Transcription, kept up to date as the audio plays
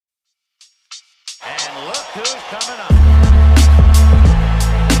2 coming up.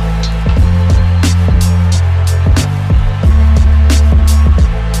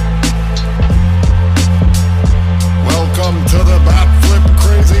 Welcome to the Bat Flip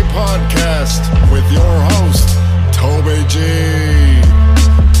Crazy Podcast with your host, Toby G.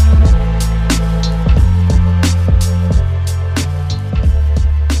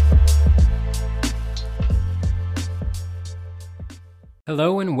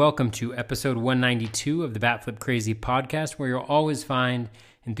 Hello and welcome to episode 192 of the Bat Flip Crazy Podcast, where you'll always find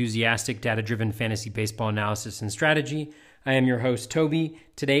enthusiastic, data-driven fantasy baseball analysis and strategy. I am your host, Toby.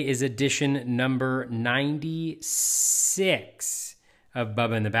 Today is edition number 96 of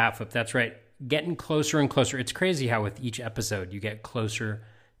Bubba and the Bat Flip. That's right, getting closer and closer. It's crazy how with each episode you get closer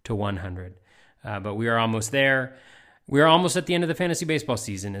to 100. But we are almost there. We are almost at the end of the fantasy baseball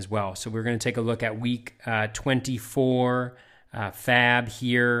season as well. So we're going to take a look at week 24 Fab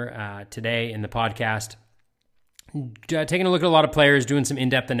here today in the podcast. Taking a look at a lot of players, doing some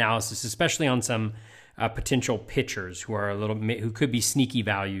in-depth analysis, especially on some potential pitchers who could be sneaky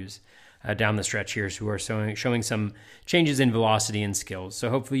values down the stretch here, who are showing some changes in velocity and skills. So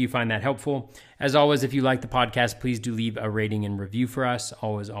hopefully you find that helpful. As always, if you like the podcast, please do leave a rating and review for us.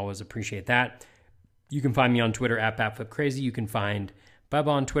 Always appreciate that. You can find me on Twitter at BatFlipCrazy. You can find Bubba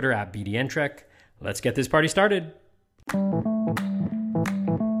on Twitter at BDNtrek. Let's get this party started.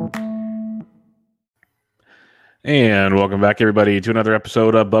 And welcome back, everybody, to another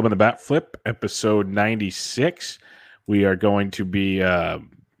episode of Bubba and the Bat Flip, episode 96. We are going to be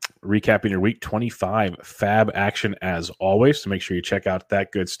recapping your week 25 Fab action as always, so make sure you check out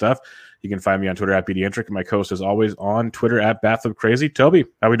that good stuff. You can find me on Twitter at BDNtrek, and my co-host is always on Twitter at BatFlipCrazy. Toby,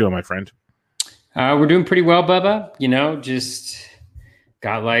 how we doing, my friend? We're doing pretty well, Bubba. Just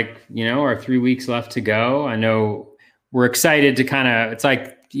got our 3 weeks left to go. I know we're excited to it's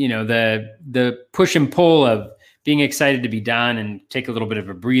like, the push and pull of being excited to be done and take a little bit of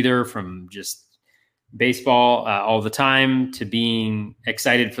a breather from just baseball all the time to being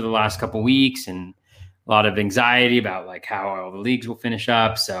excited for the last couple weeks and a lot of anxiety about how all the leagues will finish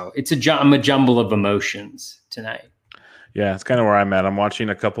up. So I'm a jumble of emotions tonight. Yeah, it's kind of where I'm at. I'm watching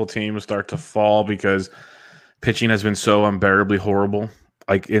a couple teams start to fall because pitching has been so unbearably horrible,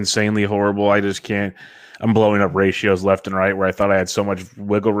 insanely horrible. I just can't. I'm blowing up ratios left and right where I thought I had so much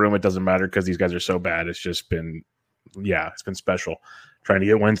wiggle room. It doesn't matter because these guys are so bad. It's just been, it's been special. Trying to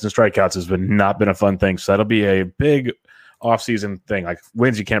get wins and strikeouts has not been a fun thing. So that'll be a big offseason thing.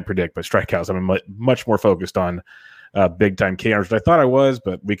 Wins you can't predict, but strikeouts, I'm much more focused on big-time KRs than I thought I was,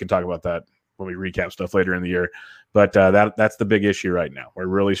 but we can talk about that when we recap stuff later in the year. But that's the big issue right now. We're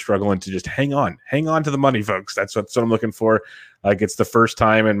really struggling to just hang on to the money, folks. That's what I'm looking for. It's the first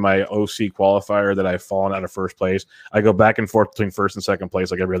time in my OC qualifier that I've fallen out of first place. I go back and forth between first and second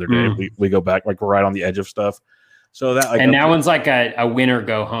place every other day. We go back we're right on the edge of stuff. So that and that one's like a win or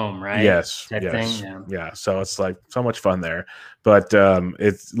go home, right? Yes. Thing? Yeah. So it's so much fun there. But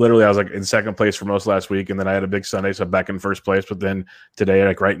it's literally I was in second place for most last week, and then I had a big Sunday, so I'm back in first place. But then today,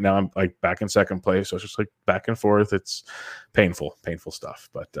 right now, I'm back in second place. So it's just back and forth. It's painful stuff.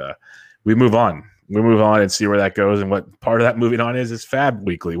 But we move on. We move on and see where that goes. And what part of that moving on is Fab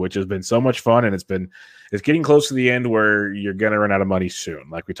Weekly, which has been so much fun, and it's getting close to the end where you're going to run out of money soon.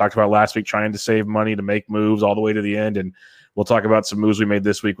 Like we talked about last week, trying to save money to make moves all the way to the end. And we'll talk about some moves we made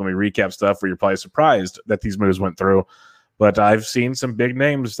this week when we recap stuff where you're probably surprised that these moves went through. But I've seen some big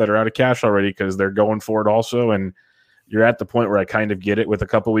names that are out of cash already because they're going for it also. And you're at the point where I kind of get it with a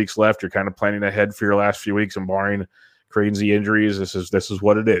couple weeks left. You're kind of planning ahead for your last few weeks, and barring crazy injuries, this is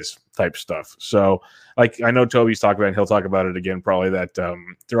what it is type stuff. So I know Toby's talked about it, and he'll talk about it again probably, that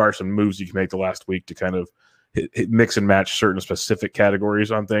there are some moves you can make the last week to kind of mix and match certain specific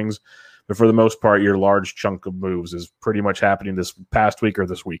categories on things. But for the most part, your large chunk of moves is pretty much happening this past week or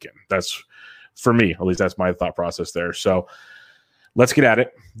this weekend. That's, for me, at least that's my thought process there. So let's get at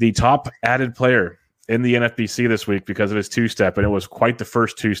it. The top added player in the NFBC this week because of his two-step, and it was quite the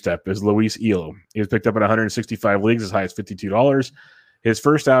first two-step, is Luis Elo. He was picked up in 165 leagues, as high as $52. His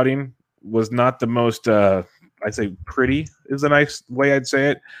first outing was not the most, I'd say pretty is a nice way I'd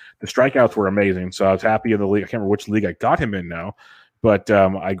say it. The strikeouts were amazing, so I was happy in the league. I can't remember which league I got him in now, but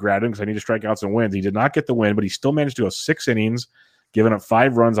I grabbed him because I needed strikeouts and wins. He did not get the win, but he still managed to go 6 innings, giving up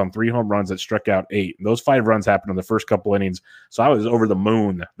 5 runs on 3 home runs that struck out 8. And those 5 runs happened in the first couple innings. So I was over the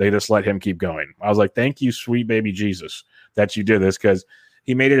moon. They just let him keep going. I was like, thank you, sweet baby Jesus, that you did this, because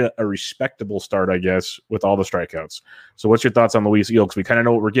he made it a respectable start, I guess, with all the strikeouts. So what's your thoughts on Luis Elo? Because we kind of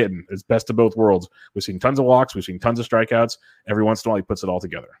know what we're getting. It's best of both worlds. We've seen tons of walks. We've seen tons of strikeouts. Every once in a while, he puts it all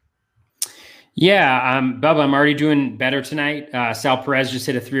together. Yeah, Bubba, I'm already doing better tonight. Sal Perez just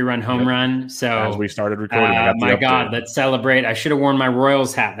hit a 3-run home run. So As we started recording, I got the my update. God, let's celebrate. I should have worn my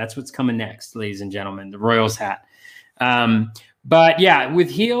Royals hat. That's what's coming next, ladies and gentlemen, the Royals hat. But yeah, with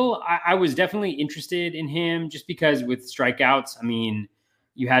Heel, I was definitely interested in him just because with strikeouts, I mean,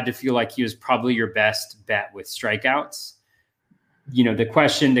 you had to feel like he was probably your best bet with strikeouts. You know,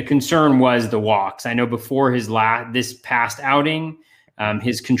 the concern was the walks. I know before this past outing,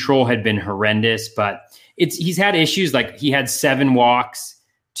 his control had been horrendous, but he's had issues. Like he had 7 walks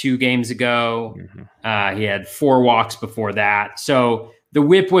 2 games ago. Mm-hmm. He had 4 walks before that. So the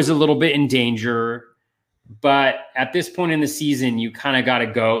whip was a little bit in danger. But at this point in the season, you kind of got to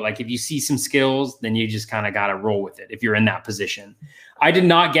go. Like if you see some skills, then you just kind of got to roll with it if you're in that position. I did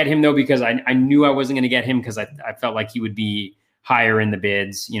not get him though, because I knew I wasn't going to get him because I felt like he would be higher in the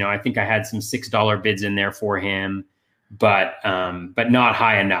bids. You know, I think I had some $6 bids in there for him, but not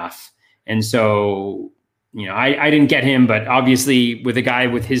high enough. And so, you know, I didn't get him, but obviously with a guy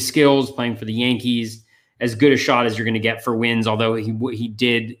with his skills playing for the Yankees, as good a shot as you're going to get for wins. Although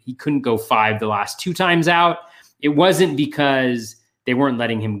he couldn't go 5 the last 2 times out. It wasn't because they weren't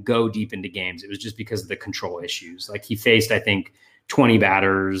letting him go deep into games. It was just because of the control issues. Like he faced, I think, 20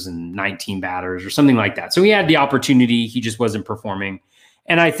 batters and 19 batters or something like that. So he had the opportunity. He just wasn't performing.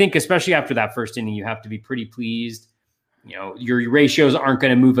 And I think especially after that first inning, you have to be pretty pleased. You know, your ratios aren't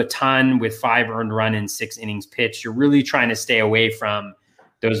going to move a ton with 5 earned run in 6 innings pitched. You're really trying to stay away from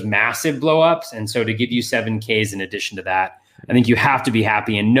those massive blowups. And so to give you 7 Ks in addition to that, I think you have to be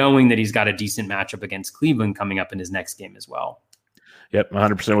happy and knowing that he's got a decent matchup against Cleveland coming up in his next game as well. Yep,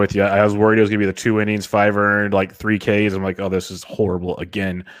 100% with you. I was worried it was going to be the 2 innings, 5 earned, like 3 Ks. I'm like, oh, this is horrible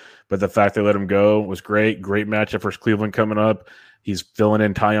again. But the fact they let him go was great. Great matchup for Cleveland coming up. He's filling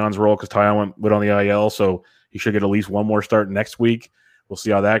in Taillon's role because Taillon went on the IL, so he should get at least one more start next week. We'll see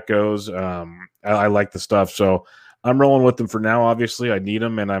how that goes. I like the stuff. So I'm rolling with him for now. Obviously, I need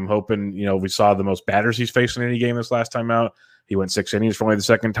him, and I'm hoping, you know, we saw the most batters he's faced in any game this last time out. He went 6 innings for only the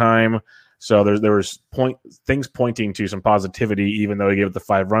second time. So there was things pointing to some positivity, even though he gave it the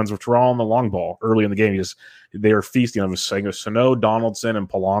 5 runs, which were all on the long ball early in the game. They were feasting on him, saying it was Sano, Donaldson, and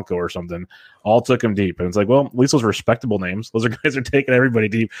Polanco or something. All took him deep. And it's like, well, at least those are respectable names. Those are guys that are taking everybody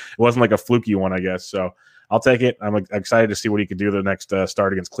deep. It wasn't like a fluky one, I guess. So I'll take it. I'm excited to see what he can do the next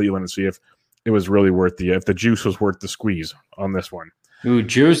start against Cleveland and see if it was really worth if the juice was worth the squeeze on this one. Ooh,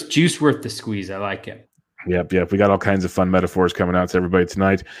 juice worth the squeeze. I like it. Yep. We got all kinds of fun metaphors coming out to everybody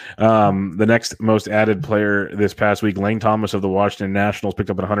tonight. The next most added player this past week, Lane Thomas of the Washington Nationals, picked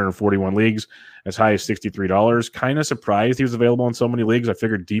up in 141 leagues, as high as $63. Kind of surprised he was available in so many leagues. I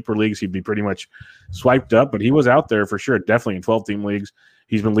figured deeper leagues he'd be pretty much swiped up, but he was out there for sure, definitely in 12-team leagues.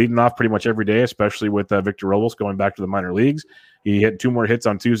 He's been leading off pretty much every day, especially with Victor Robles going back to the minor leagues. He hit 2 more hits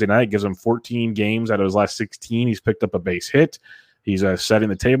on Tuesday night, gives him 14 games out of his last 16. He's picked up a base hit. He's setting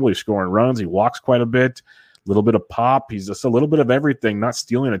the table. He's scoring runs. He walks quite a bit. A little bit of pop. He's just a little bit of everything, not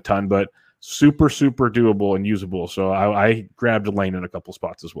stealing a ton, but super, super doable and usable. So I grabbed Lane in a couple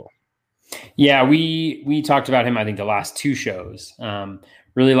spots as well. Yeah, we talked about him, I think, the last 2 shows.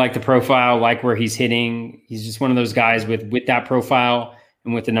 Really like the profile, like where he's hitting. He's just one of those guys with that profile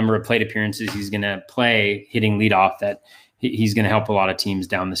and with the number of plate appearances he's going to play hitting leadoff that he's going to help a lot of teams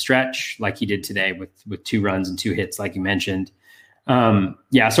down the stretch like he did today with 2 runs and 2 hits, like you mentioned.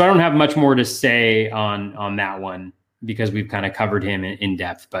 Yeah, so I don't have much more to say on that one because we've kind of covered him in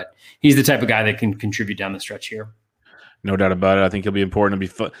depth, but he's the type of guy that can contribute down the stretch here. No doubt about it. I think he'll be important to be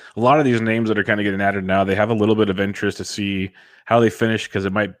fun. A lot of these names that are kind of getting added now, they have a little bit of interest to see how they finish because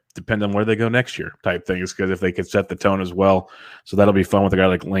it might depend on where they go next year type things because if they could set the tone as well. So that'll be fun with a guy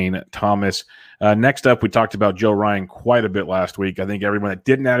like Lane Thomas. Next up, we talked about Joe Ryan quite a bit last week. I think everyone that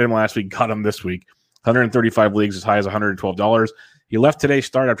didn't add him last week got him this week. 135 leagues as high as $112. He left today's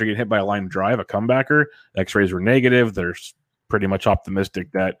start after getting hit by a line drive, a comebacker. X-rays were negative. They're pretty much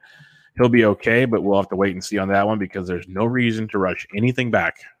optimistic that he'll be okay, but we'll have to wait and see on that one because there's no reason to rush anything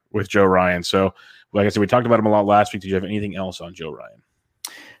back with Joe Ryan. So, like I said, we talked about him a lot last week. Did you have anything else on Joe Ryan?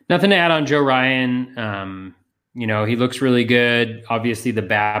 Nothing to add on Joe Ryan. You know, he looks really good. Obviously, the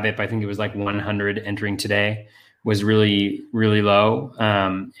BABIP, I think it was like 100 entering today, was really, really low.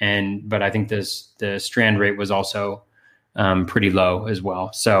 But I think the strand rate was also pretty low as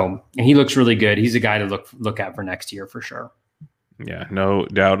well. So he looks really good. He's a guy to look at for next year for sure. Yeah, no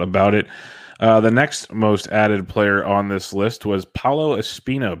doubt about it. The next most added player on this list was Paulo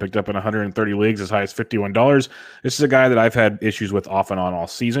Espino, picked up in 130 leagues as high as $51. This is a guy that I've had issues with off and on all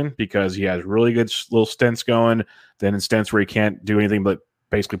season because he has really good little stints going, then in stints where he can't do anything but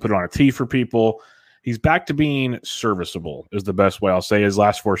basically put it on a tee for people. he's back to being serviceable is the best way I'll say. His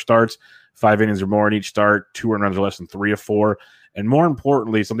last 4 starts, 5 innings or more in each start, 2 earned runs or less than 3 of 4. And more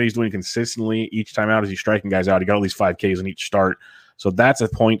importantly, something he's doing consistently each time out is he's striking guys out. He got at least 5 Ks in each start. So that's a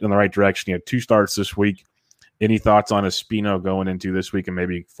point in the right direction. He had 2 starts this week. Any thoughts on Espino going into this week and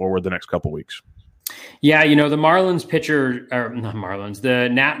maybe forward the next couple weeks? Yeah, the Marlins pitcher, or not Marlins, the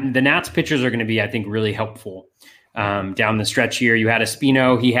Nats pitchers are going to be, I think, really helpful down the stretch here. You had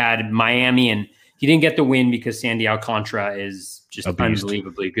Espino, he had Miami, and he didn't get the win because Sandy Alcantara is just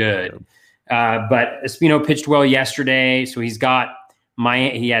unbelievably good. But Espino pitched well yesterday, so he had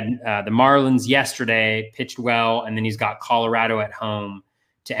the Marlins yesterday, pitched well, and then he's got Colorado at home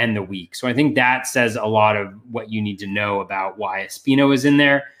to end the week. So I think that says a lot of what you need to know about why Espino is in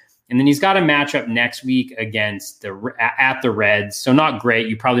there. And then he's got a matchup next week against at the Reds. So not great.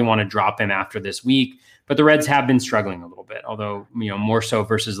 You probably want to drop him after this week, but the Reds have been struggling a little bit, although, more so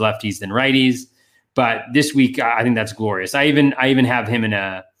versus lefties than righties. But this week, I think that's glorious. I even have him in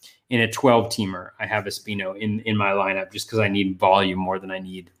a 12-teamer. I have Espino in my lineup just because I need volume more than I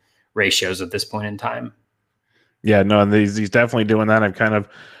need ratios at this point in time. Yeah, no, and he's definitely doing that. I'm kind of,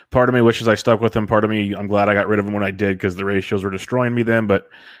 part of me wishes I stuck with him. Part of me, I'm glad I got rid of him when I did because the ratios were destroying me then, but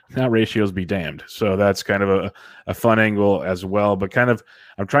now ratios be damned. So that's kind of a fun angle as well. But kind of,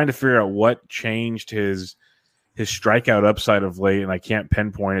 I'm trying to figure out what changed his strikeout upside of late, and I can't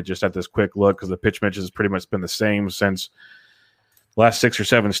pinpoint it just at this quick look because the pitch mix has pretty much been the same since last 6 or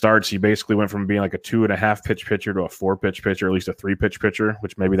 7 starts. He basically went from being like a 2.5 pitch pitcher to a 4 pitch pitcher, or at least a 3 pitch pitcher,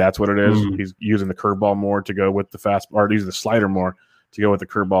 which maybe that's what it is. He's using the curveball more to go with the fastball, or using the slider more to go with the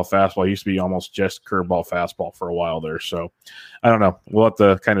curveball fastball. He used to be almost just curveball fastball for a while there. So I don't know. We'll have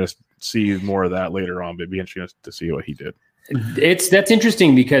to kind of see more of that later on, but it'd be interesting to see what he did. That's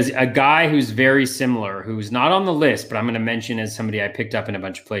interesting because a guy who's very similar, who's not on the list, but I'm going to mention as somebody I picked up in a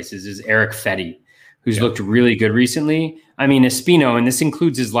bunch of places, is Eric Fetty, who's looked really good recently. I mean, Espino, and this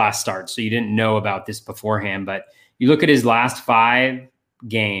includes his last start, so you didn't know about this beforehand, but you look at his last 5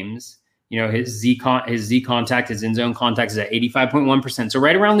 games, his Z contact, his in zone contact is at 85.1%. So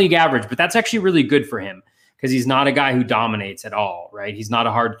right around league average, but that's actually really good for him because he's not a guy who dominates at all, right? He's not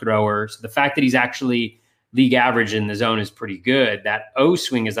a hard thrower. So the fact that he's actually league average in the zone is pretty good. That O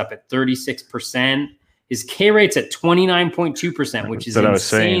swing is up at 36%. His K rate's at 29.2%, which is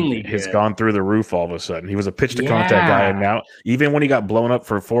insanely good. He's gone through the roof all of a sudden. He was a pitch to contact guy, and now even when he got blown up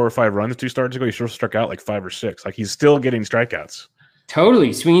for 4 or 5 runs 2 starts ago, he still struck out like 5 or 6. Like he's still getting strikeouts.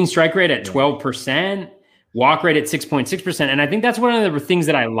 Totally. Swinging strike rate at 12%, walk rate at 6.6%. And I think that's one of the things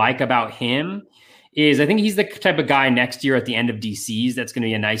that I like about him is I think he's the type of guy next year at the end of DCs that's going to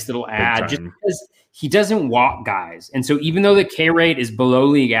be a nice little ad just because he doesn't walk guys. And so even though the K rate is below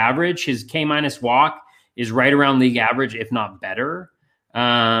league average, his K minus walk is right around league average, if not better.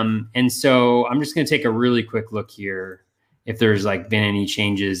 And so I'm just going to take a really quick look here if there's been any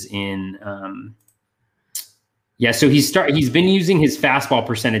changes in so he's been using his fastball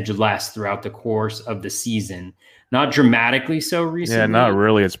percentage less throughout the course of the season. Not dramatically so recently. Yeah, not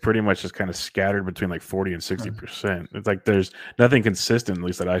really. It's pretty much just kind of scattered between 40 and 60%. It's like there's nothing consistent, at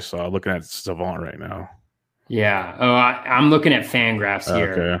least that I saw looking at Savant right now. Yeah. Oh, I'm looking at Fangraphs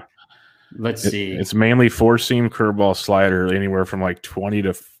here. Okay. Let's see. It's mainly 4-seam curveball slider, anywhere from 20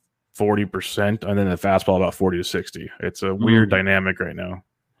 to 40%, and then the fastball about 40 to 60. It's a weird dynamic right now.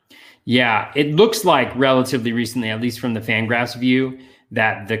 Yeah, it looks like relatively recently, at least from the Fangraphs view,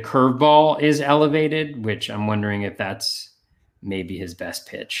 that the curveball is elevated, which I'm wondering if that's maybe his best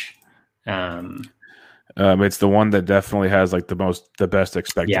pitch. It's the one that definitely has the best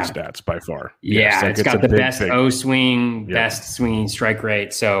expected stats by far. Yeah, it's got the best O swing, best swinging strike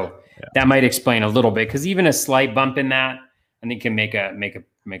rate. So that might explain a little bit because even a slight bump in that, I think can make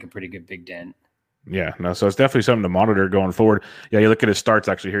a pretty good big dent. Yeah, no, so it's definitely something to monitor going forward. Yeah, you look at his starts,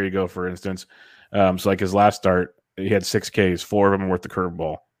 actually. Here you go, for instance. So his last start, he had 6 Ks, 4 of them with the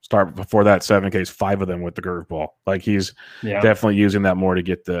curveball. Start before that, 7 Ks, 5 of them with the curveball. He's definitely using that more to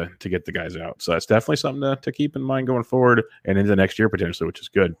get the guys out. So that's definitely something to keep in mind going forward and into the next year potentially, which is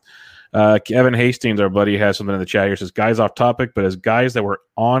good. Kevin Hastings, our buddy, has something in the chat here. Says, guys off topic, but as guys that were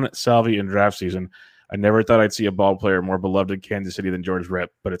on Salvi in draft season, I never thought I'd see a ball player more beloved in Kansas City than George Brett,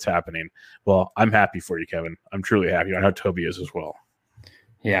 but it's happening. Well, I'm happy for you, Kevin. I'm truly happy. I know Toby is as well.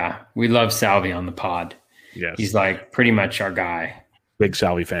 Yeah, we love Salvi on the pod. Yes. He's pretty much our guy. Big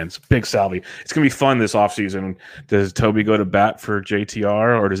Salvi fans. Big Salvi. It's going to be fun this offseason. Does Toby go to bat for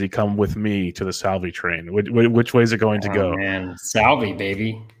JTR, or does he come with me to the Salvi train? Which way is it going to go? Man, Salvi,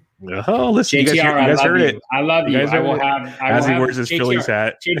 baby. Oh, listen, JTR, you guys heard it. I love you. I will have. As he wears his Phillies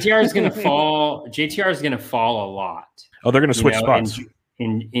hat. JTR is going to fall. JTR is going to fall a lot. Oh, they're going to switch spots.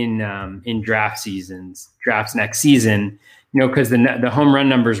 in drafts next season, because the home run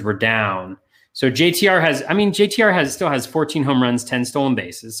numbers were down. So JTR still has 14 home runs, 10 stolen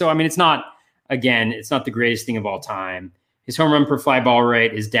bases. So it's not the greatest thing of all time. His home run per fly ball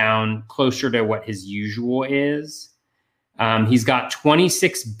rate is down closer to what his usual is. He's got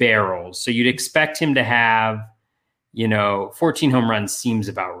 26 barrels, so you'd expect him to have 14 home runs seems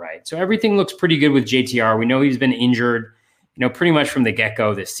about right. So everything looks pretty good with JTR. We know he's been injured, pretty much from the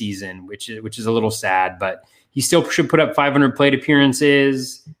get-go this season, which is a little sad, but he still should put up 500 plate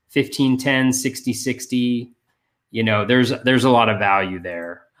appearances, 15-10, 60-60. There's a lot of value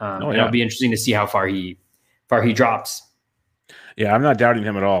there. It'll be interesting to see how far he drops. Yeah, I'm not doubting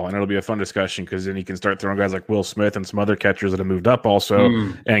him at all, and it'll be a fun discussion because then he can start throwing guys like Will Smith and some other catchers that have moved up also,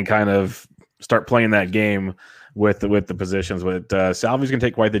 and kind of start playing that game with the positions. But Salvi's going to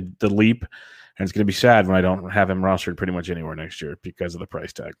take quite the leap, and it's going to be sad when I don't have him rostered pretty much anywhere next year because of the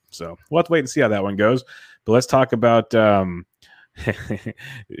price tag. So we'll have to wait and see how that one goes. But let's talk about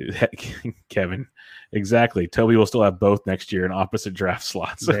Kevin. Exactly. Toby will still have both next year in opposite draft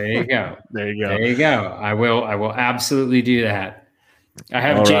slots. There you go. There you go. There you go. I will absolutely do that. I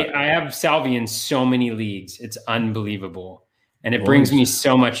have Salvi in so many leagues. It's unbelievable. And it brings me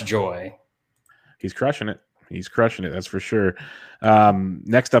so much joy. He's crushing it. That's for sure.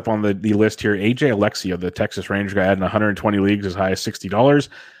 Next up on the list here, AJ Alexy of the Texas Ranger guy had in 120 leagues as high as $60.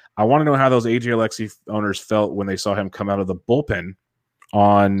 I want to know how those AJ Alexy owners felt when they saw him come out of the bullpen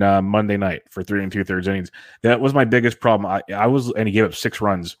on Monday night for 3 2/3 innings. That was my biggest problem. And he gave up 6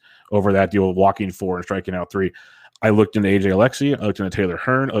 runs over that deal, walking 4 and striking out 3. I looked into AJ Alexy. I looked into Taylor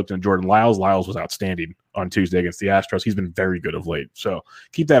Hearn. I looked into Jordan Lyles. Lyles was outstanding on Tuesday against the Astros. He's been very good of late. So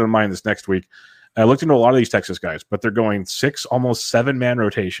keep that in mind this next week. I looked into a lot of these Texas guys, but they're going 6, almost 7-man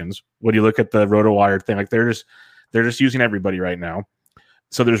rotations. When you look at the RotoWire thing, like they're just using everybody right now.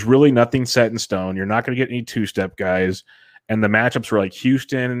 So there's really nothing set in stone. You're not going to get any 2-step guys. And the matchups were like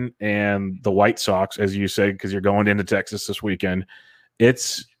Houston and the White Sox, as you said, because you're going into Texas this weekend.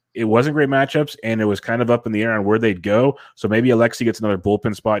 It wasn't great matchups, and it was kind of up in the air on where they'd go. So maybe Alexy gets another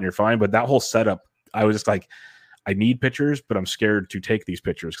bullpen spot and you're fine. But that whole setup, I was just like, I need pitchers, but I'm scared to take these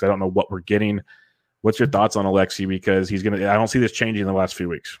pitchers because I don't know what we're getting. What's your thoughts on Alexy? Because I don't see this changing in the last few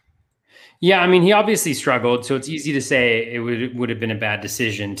weeks. Yeah, he obviously struggled, so it's easy to say it would have been a bad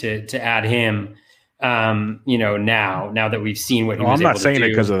decision to add him. Now that we've seen what he was able to do. I'm not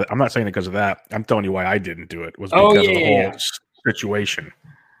saying it because of that. I'm telling you why I didn't do it was because of the whole situation.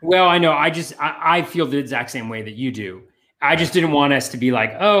 Well, I know. I feel the exact same way that you do. I just didn't want us to be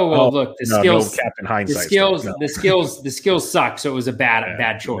like, look, the skills, Captain Hindsight, the skills suck. So it was a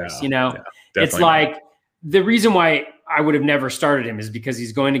bad choice. It's like the reason why I would have never started him is because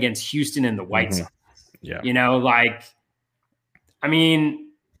he's going against Houston and the White Sox. Yeah.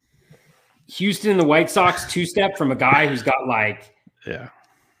 Houston and the White Sox 2-step from a guy who's got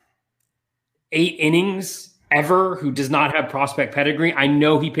 8 innings ever, who does not have prospect pedigree. I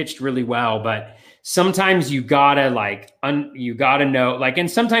know he pitched really well, but sometimes you gotta know,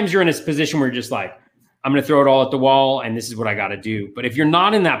 and sometimes you're in a position where you're just like, I'm going to throw it all at the wall and this is what I got to do. But if you're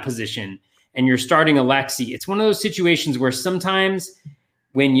not in that position and you're starting Alexy, it's one of those situations where sometimes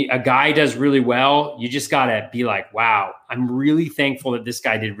when a guy does really well, you just got to be like, wow, I'm really thankful that this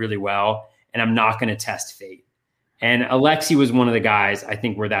guy did really well and I'm not going to test fate. And Alexy was one of the guys, I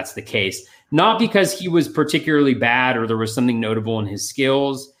think, where that's the case. Not because he was particularly bad or there was something notable in his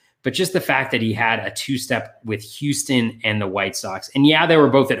skills, but just the fact that he had a 2-step with Houston and the White Sox. And yeah, they were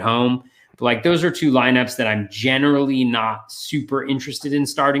both at home, but those are 2 lineups that I'm generally not super interested in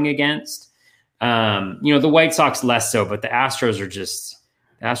starting against. The White Sox less so, but the Astros are just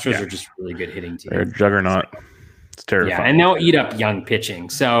really good hitting team. They're a juggernaut. It's terrifying. Yeah, and they'll eat up young pitching.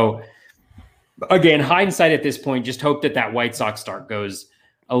 So again, hindsight at this point, just hope that White Sox start goes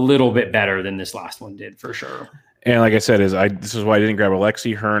a little bit better than this last one did for sure. And like I said, this is why I didn't grab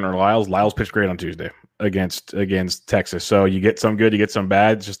Alexy, Hearn, or Lyles. Lyles pitched great on Tuesday against Texas. So you get some good, you get some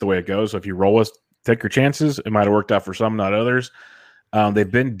bad. It's just the way it goes. So if you roll us, take your chances. It might have worked out for some, not others.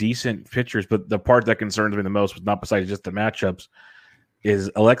 They've been decent pitchers, but the part that concerns me the most, was not besides just the matchups,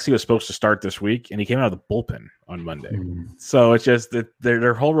 is Alexy was supposed to start this week, and he came out of the bullpen on Monday. So it's just that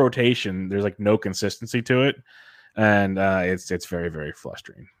their whole rotation, there's no consistency to it. And it's very, very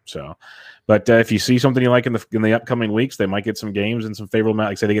frustrating. So, but if you see something you like in the upcoming weeks, they might get some games and some favorable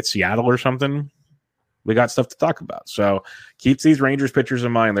amount. Like say they get Seattle or something, we got stuff to talk about. So keep these Rangers pitchers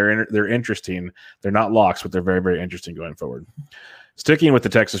in mind. They're interesting. They're not locks, but they're very, very interesting going forward. Sticking with the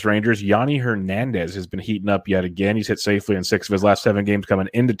Texas Rangers, Yanni Hernandez has been heating up yet again. He's hit safely in 6 of his last 7 games coming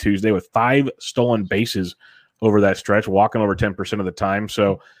into Tuesday with 5 stolen bases over that stretch, walking over 10% of the time.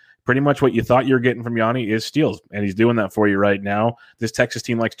 So pretty much what you thought you were getting from Yanni is steals, and he's doing that for you right now. This Texas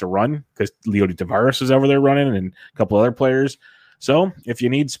team likes to run because Leody Tavares is over there running and a couple other players. So if you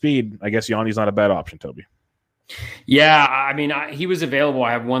need speed, I guess Yanni's not a bad option, Toby. Yeah, I mean, he was available.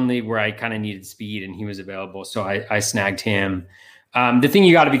 I have one league where I kind of needed speed, and he was available, so I snagged him. The thing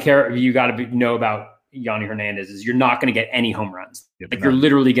you got to be careful, know about Yanni Hernandez is you're not going to get any home runs. You're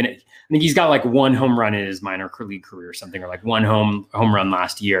literally going to. I think he's got like one home run in his minor league career or something, or like one home run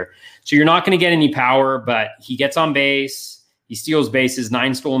last year. So you're not going to get any power, but he gets on base. He steals bases,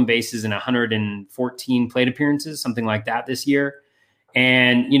 9 stolen bases in 114 plate appearances, something like that this year.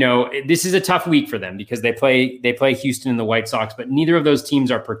 And, this is a tough week for them because they play Houston and the White Sox, but neither of those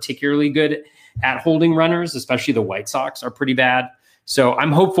teams are particularly good at holding runners, especially the White Sox are pretty bad. So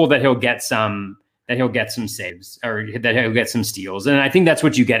I'm hopeful that he'll get some saves or that he'll get some steals. And I think that's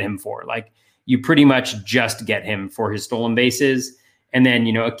what you get him for. Like you pretty much just get him for his stolen bases. And then,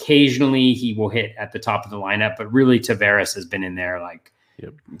 occasionally he will hit at the top of the lineup, but really Tavares has been in there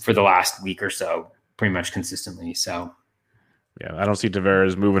for the last week or so, pretty much consistently. So. Yeah, I don't see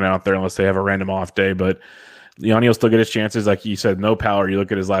Tavares moving out there unless they have a random off day, but Yanni will still get his chances. Like you said, no power. You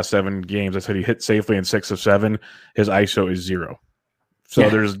look at his last 7 games. I said he hit safely in 6 of 7. His ISO is 0. So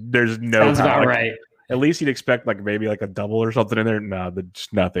there's no Sounds power. About right. At least you'd expect maybe a double or something in there. No,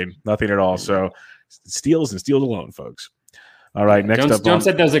 just nothing at all. So steals and steals alone, folks. All right, next up. Don't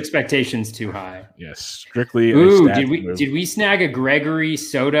set those expectations too high. Yes, strictly. Ooh, did we snag a Gregory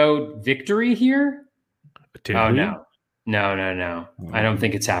Soto victory here? No. No. I don't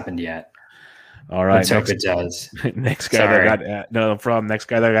think it's happened yet. All right. Let's hope it does. Next guy that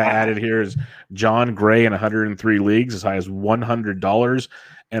got added here is John Gray in 103 leagues, as high as $100.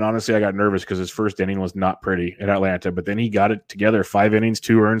 And honestly, I got nervous because his first inning was not pretty in Atlanta, but then he got it together. 5 innings,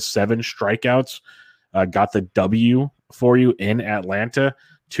 2 earned, 7 strikeouts. Got the W for you in Atlanta.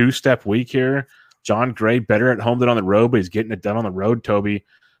 2-step week here. John Gray better at home than on the road, but he's getting it done on the road, Toby.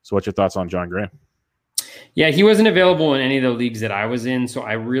 So what's your thoughts on John Gray? Yeah, he wasn't available in any of the leagues that I was in, so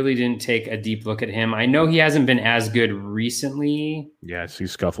I really didn't take a deep look at him. I know he hasn't been as good recently. Yes, he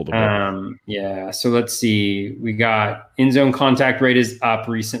scuffled a bit. So let's see. We got in-zone contact rate is up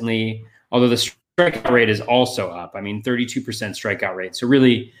recently, although the strikeout rate is also up. 32% strikeout rate. So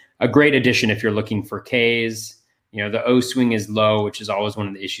really a great addition if you're looking for Ks. The O swing is low, which is always one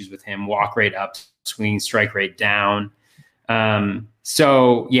of the issues with him. Walk rate up, swing, strike rate down.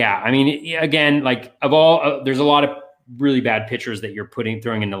 So yeah, again, there's a lot of really bad pitchers that you're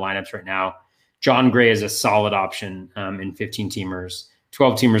throwing into lineups right now. John Gray is a solid option in 15-teamers.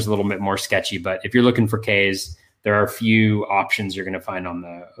 12-teamers a little bit more sketchy, but if you're looking for Ks, there are a few options you're going to find on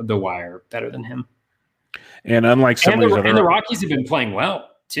the wire better than him. And unlike some of these the Rockies have been playing well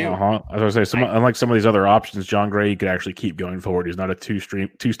too. I was going to say, unlike some of these other options, John Gray, you could actually keep going forward. He's not a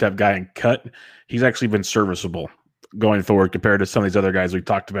two-step guy and cut. He's actually been serviceable going forward compared to some of these other guys we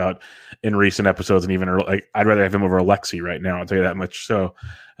talked about in recent episodes. And even I'd rather have him over Alexi right now. I'll tell you that much. So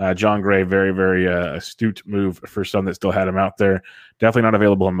John Gray, very, very astute move for some that still had him out there. Definitely not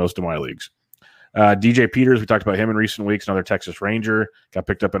available in most of my leagues. DJ Peters, we talked about him in recent weeks. Another Texas Ranger, got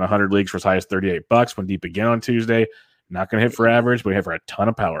picked up in 100 leagues for as high as $38. Went deep again on Tuesday. Not going to hit for average, but he hit for a ton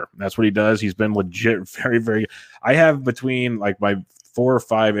of power. That's what he does. He's been legit very, very. I have between my 4 or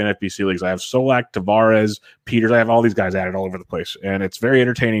 5 NFBC leagues. I have Solak, Tavares, Peters. I have all these guys added all over the place. And it's very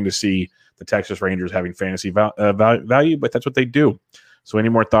entertaining to see the Texas Rangers having fantasy value, but that's what they do. So any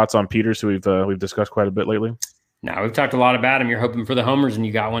more thoughts on Peters, who we've discussed quite a bit lately? No, we've talked a lot about him. You're hoping for the homers, and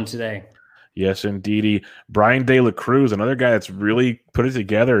you got one today. Yes, indeedy. Brian De La Cruz, another guy that's really put it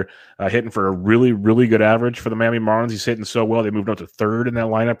together, hitting for a really, really good average for the Miami Marlins. He's hitting so well. They moved up to 3rd in that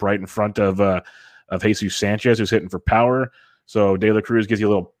lineup right in front of Jesus Sanchez, who's hitting for power. So De La Cruz gives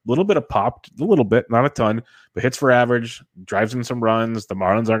you a little bit of pop, a little bit, not a ton, but hits for average, drives in some runs. The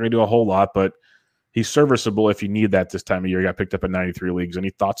Marlins aren't going to do a whole lot, but he's serviceable if you need that this time of year. He got picked up in 93 leagues.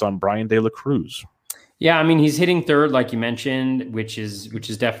 Any thoughts on Brian De La Cruz? Yeah, he's hitting 3rd, like you mentioned, which is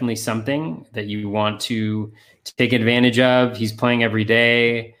definitely something that you want to take advantage of. He's playing every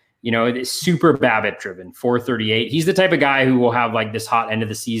day. It's super BABIP driven, 438. He's the type of guy who will have this hot end of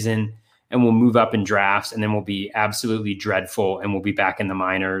the season and will move up in drafts, and then will be absolutely dreadful, and we'll be back in the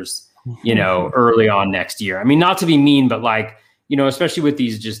minors, early on next year. Not to be mean, but especially with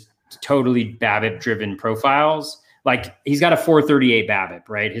these just totally BABIP-driven profiles, he's got a 438 BABIP,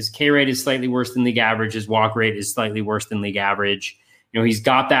 right? His K rate is slightly worse than league average. His walk rate is slightly worse than league average. He's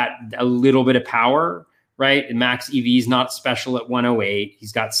got that a little bit of power, right? And max EV is not special at 108.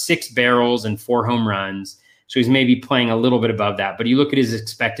 He's got 6 barrels and 4 home runs. So he's maybe playing a little bit above that. But you look at his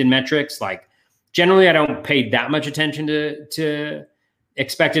expected metrics, Generally, I don't pay that much attention to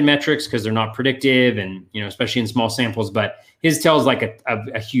expected metrics because they're not predictive, and especially in small samples. But his tail is like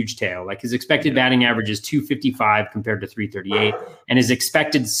a huge tail. Like his expected batting average is 255 compared to 338, and his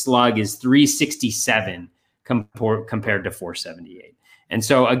expected slug is 367 compared to 478. And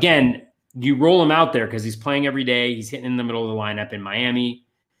so again, you roll him out there because he's playing every day. He's hitting in the middle of the lineup in Miami.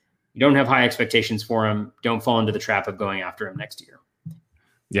 You don't have high expectations for him. Don't fall into the trap of going after him next year.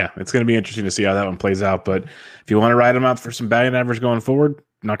 Yeah, it's going to be interesting to see how that one plays out. But if you want to ride him out for some batting average going forward,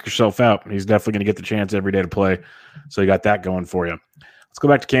 knock yourself out. He's definitely going to get the chance every day to play. So you got that going for you. Let's go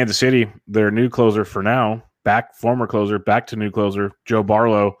back to Kansas City. Their new closer for now, former closer, back to new closer, Joe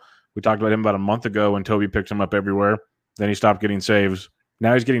Barlow. We talked about him about a month ago when Toby picked him up everywhere. Then he stopped getting saves.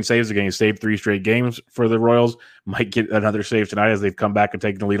 Now he's getting saves again. He saved 3 straight games for the Royals. Might get another save tonight as they've come back and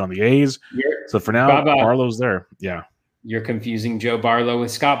taken the lead on the A's. So for now, Barlow's there. Yeah. You're confusing Joe Barlow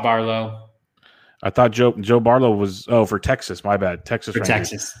with Scott Barlow. I thought Joe Barlow was for Texas. My bad. Texas.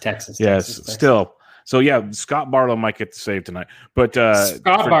 Texas. Yes, still. So yeah, Scott Barlow might get the save tonight, but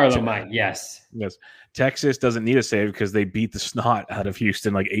Scott Barlow might. Yes. Texas doesn't need a save because they beat the snot out of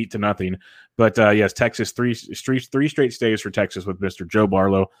Houston like 8-0. But yes, Texas three straight saves for Texas with Mr. Joe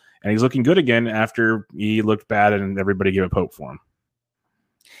Barlow, and he's looking good again after he looked bad and everybody gave up hope for him.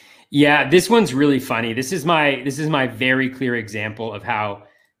 Yeah, this one's really funny. This is my very clear example of how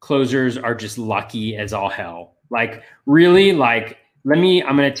closers are just lucky as all hell. Like really, like I'm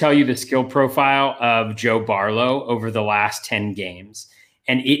going to tell you the skill profile of Joe Barlow over the last 10 games.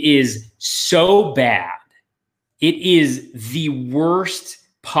 And it is so bad. It is the worst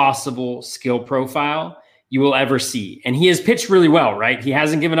possible skill profile you will ever see. And he has pitched really well, right? He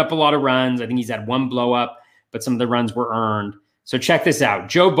hasn't given up a lot of runs. I think he's had one blow up, but some of the runs were earned. So check this out.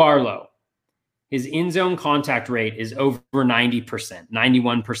 Joe Barlow, his in-zone contact rate is over 90%,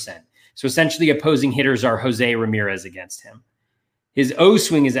 91%. So essentially opposing hitters are Jose Ramirez against him. His O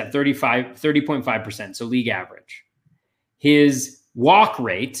swing is at 30.5%, so league average. His walk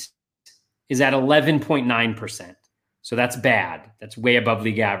rate is at 11.9%. So that's bad. That's way above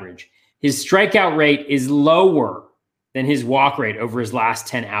league average. His strikeout rate is lower than his walk rate over his last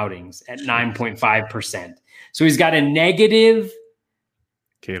 10 outings at 9.5%. So he's got a negative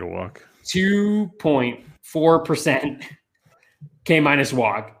K to walk 2.4% K minus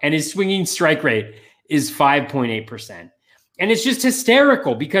walk, and his swinging strike rate is 5.8%. And it's just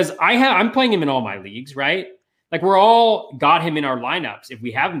hysterical because I'm playing him in all my leagues, right? Like we're all got him in our lineups if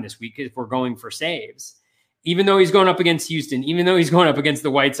we have him this week, if we're going for saves, even though he's going up against Houston, even though he's going up against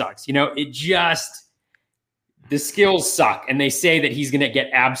the White Sox. The skills suck. And they say that he's going to get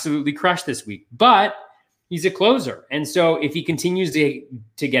absolutely crushed this week, but he's a closer. And so if he continues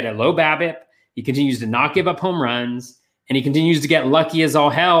to get a low BABIP, he continues to not give up home runs, and he continues to get lucky as all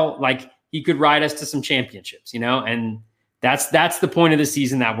hell, like he could ride us to some championships, and that's the point of the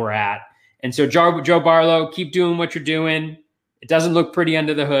season that we're at. And so Joe Barlow, keep doing what you're doing. It doesn't look pretty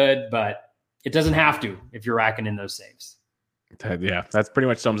under the hood, but it doesn't have to if you're racking in those saves. Yeah, that's pretty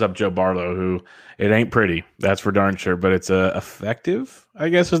much sums up Joe Barlow, who it ain't pretty. That's for darn sure, but it's effective, I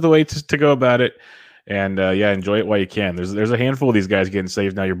guess, is the way to go about it. And enjoy it while you can. There's a handful of these guys getting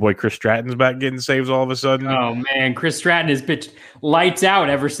saves now. Your boy Chris Stratton's back getting saves all of a sudden. Oh man, Chris Stratton has pitched lights out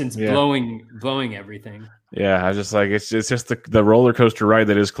ever since blowing everything. Yeah, I was just like, it's just the roller coaster ride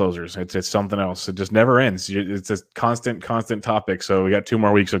that is closers. It's something else. It just never ends. It's a constant topic. So we got 2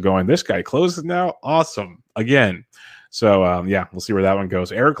 more weeks of going. This guy closes now. Awesome again. So we'll see where that one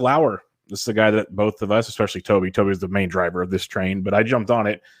goes. Eric Lauer. This is the guy that both of us, especially Toby's the main driver of this train, but I jumped on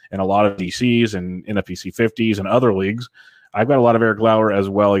it in a lot of DCs and NFBC 50s and other leagues. I've got a lot of Eric Lauer as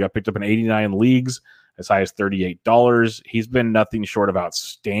well. He got picked up in 89 leagues, as high as $38. He's been nothing short of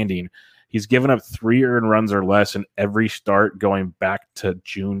outstanding. He's given up 3 earned runs or less in every start going back to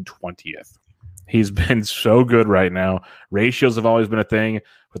June 20th. He's been so good right now. Ratios have always been a thing,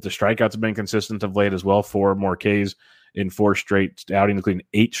 but the strikeouts have been consistent of late as well. 4 more Ks in 4 straight outings, including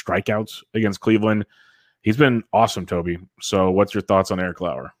 8 strikeouts against Cleveland. He's been awesome, Toby. So what's your thoughts on Eric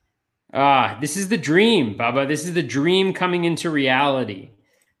Lauer? This is the dream, Bubba. This is the dream coming into reality.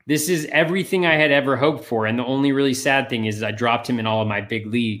 This is everything I had ever hoped for. And the only really sad thing is I dropped him in all of my big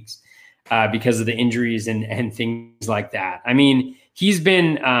leagues because of the injuries and things like that. I mean, he's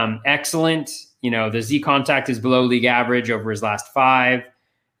been excellent. The Z contact is below league average over his last 5.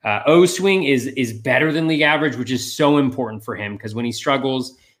 O swing is better than league average, which is so important for him because when he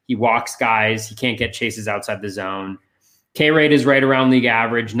struggles, he walks guys. He can't get chases outside the zone. K rate is right around league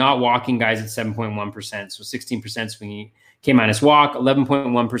average, not walking guys at 7.1%. So 16% swinging K minus walk,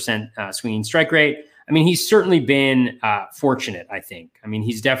 11.1% swinging strike rate. I mean, he's certainly been fortunate, I think. I mean,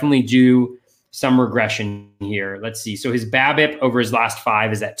 he's definitely due some regression here. Let's see. So his BABIP over his last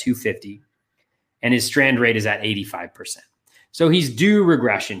 5 is at 250, and his strand rate is at 85%. So he's due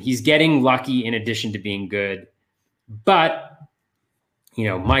regression. He's getting lucky in addition to being good. But,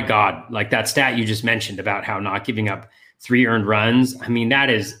 my God, like that stat you just mentioned about how not giving up 3 earned runs. I mean, that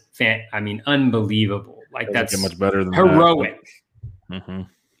is, unbelievable. Like that's much better than heroic. Mm-hmm.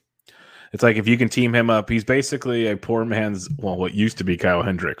 It's like if you can team him up, he's basically a poor man's, what used to be Kyle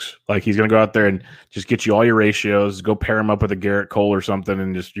Hendricks. Like he's going to go out there and just get you all your ratios, go pair him up with a Garrett Cole or something,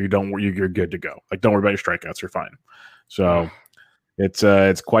 and just you're good to go. Like don't worry about your strikeouts, you're fine. So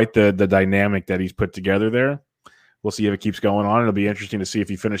it's quite the dynamic that he's put together there. We'll see if it keeps going on. It'll be interesting to see if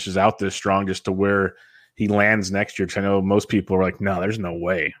he finishes out this strong, just to where he lands next year. Because I know most people are like, no, there's no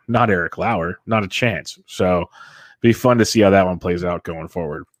way. Not Eric Lauer, not a chance. So be fun to see how that one plays out going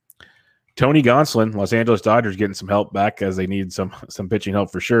forward. Tony Gonsolin, Los Angeles Dodgers, getting some help back as they need some pitching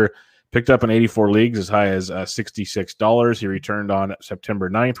help for sure. Picked up in 84 leagues as high as $66. He returned on September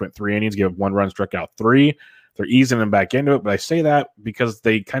 9th, went 3 innings, gave 1 run, struck out 3. They're easing him back into it, but I say that because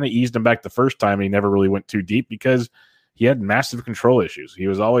they kind of eased him back the first time and he never really went too deep because he had massive control issues. He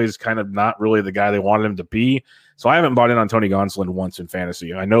was always kind of not really the guy they wanted him to be. So I haven't bought in on Tony Gonsolin once in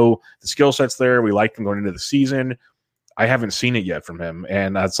fantasy. I know the skill set's there. We liked him going into the season. I haven't seen it yet from him.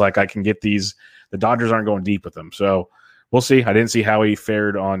 And that's like I can get these. The Dodgers aren't going deep with him. So we'll see. I didn't see how he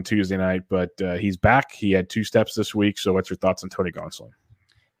fared on Tuesday night, but he's back. He had 2 steps this week. So what's your thoughts on Tony Gonsolin?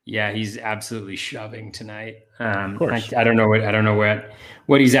 Yeah, he's absolutely shoving tonight. Of course. I don't know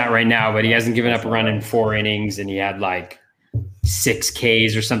what he's at right now, but he hasn't given up a run in 4 innings, and he had like 6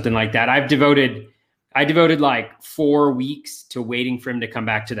 Ks or something like that. I devoted like 4 weeks to waiting for him to come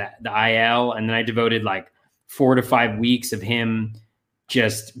back to the IL, and then I devoted like 4 to 5 weeks of him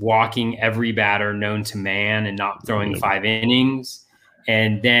just walking every batter known to man and not throwing 5 innings.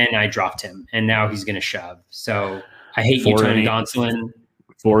 And then I dropped him, and now he's going to shove. So I hate you, Tony Gonsolin.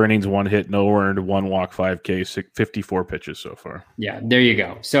 4 innings, 1 hit, no earned, 1 walk, 5 Ks, 54 pitches so far. Yeah, there you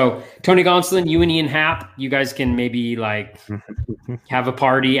go. So Tony Gonsolin, you and Ian Happ, you guys can maybe like have a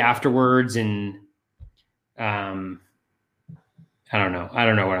party afterwards, and I don't know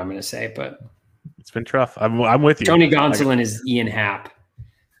what I'm going to say, but it's been tough. I'm with you. Tony Gonsolin is Ian Happ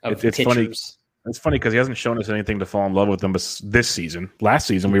of it's pitchers. It's funny because he hasn't shown us anything to fall in love with him this season. Last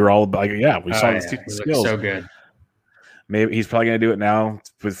season, we were all like, we saw his skills. So good. Maybe he's probably going to do it now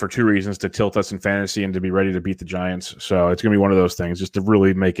for 2 reasons: to tilt us in fantasy and to be ready to beat the Giants. So it's going to be one of those things, just to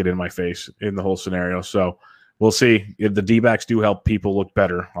really make it in my face in the whole scenario. So we'll see if the D-backs do help people look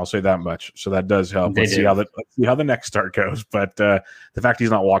better. I'll say that much. So that does help. Let's see how the next start goes. But the fact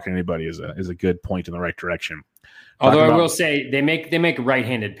he's not walking anybody is a good point in the right direction. Although I will say they make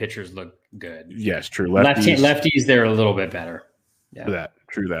right-handed pitchers look good. Yes, true. Lefties, they're a little bit better. Yeah.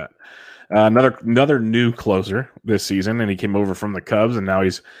 True that. Another new closer this season, and he came over from the Cubs, and now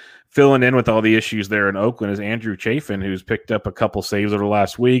he's filling in with all the issues there in Oakland, is Andrew Chafin, who's picked up a couple saves over the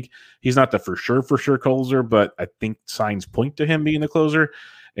last week. He's not the for sure closer, but I think signs point to him being the closer,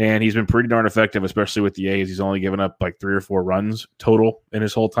 and he's been pretty darn effective, especially with the A's. He's only given up like 3 or 4 runs total in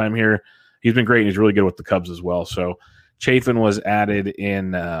his whole time here. He's been great, and he's really good with the Cubs as well. So Chafin was added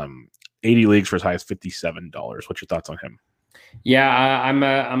in 80 leagues for as high as $57. What's your thoughts on him? Yeah, I'm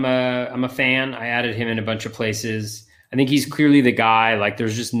a fan. I added him in a bunch of places. I think he's clearly the guy. Like,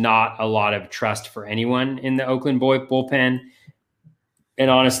 there's just not a lot of trust for anyone in the Oakland bullpen. And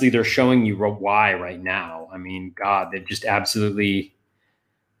honestly, they're showing you why right now. I mean, God, they've just absolutely.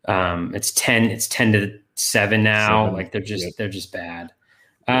 It's 10-7 now. Like they're just bad.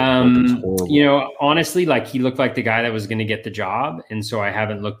 Honestly, like he looked like the guy that was going to get the job, and so I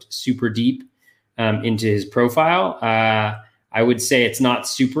haven't looked super deep into his profile. I would say it's not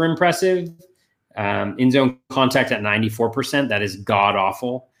super impressive. In zone contact at 94%. That is god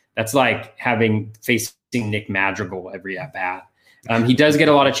awful. That's like facing Nick Madrigal every at bat. He does get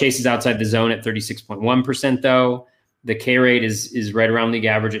a lot of chases outside the zone at 36.1%, though. The K rate is right around league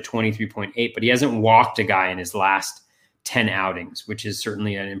average at 23.8, but he hasn't walked a guy in his last 10 outings, which is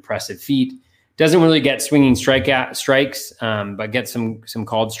certainly an impressive feat. Doesn't really get swinging strikes, but gets some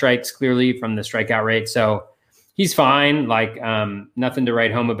called strikes clearly from the strikeout rate. So he's fine, like nothing to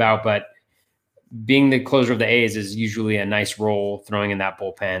write home about, but being the closer of the A's is usually a nice role throwing in that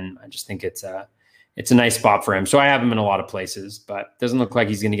bullpen. I just think it's a nice spot for him. So I have him in a lot of places, but doesn't look like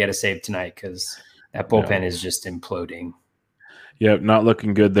he's going to get a save tonight because that bullpen is just imploding. Yeah, not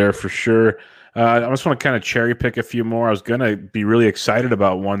looking good there for sure. I just want to kind of cherry pick a few more. I was going to be really excited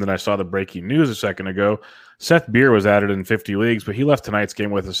about one that I saw the breaking news a second ago. Seth Beer was added in 50 leagues, but he left tonight's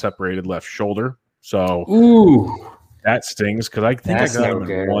game with a separated left shoulder. So, That stings because I think That's I got no him in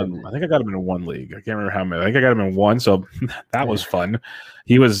good. one. I think I got him in one league. I can't remember how many. I think I got him in one, so that was fun.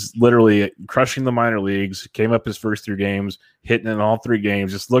 He was literally crushing the minor leagues. Came up his first 3 games, hitting in all 3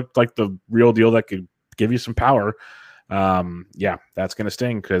 games. Just looked like the real deal that could give you some power. Yeah, that's going to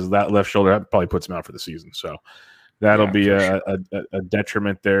sting because that left shoulder that probably puts him out for the season. So that'll be a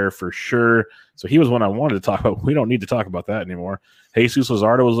detriment there for sure. So he was one I wanted to talk about. We don't need to talk about that anymore. Jesus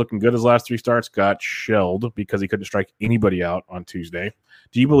Luzardo was looking good his last 3 starts, got shelled because he couldn't strike anybody out on Tuesday.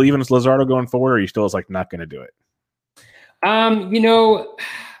 Do you believe in Luzardo going forward, or are you still not going to do it?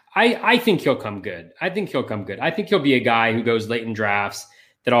 I think he'll come good. I think he'll be a guy who goes late in drafts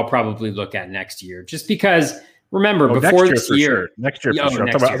that I'll probably look at next year. Just because, remember, before this year. Next year for sure. I'm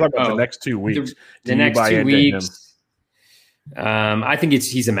talking about the next 2 weeks. The next 2 weeks. I think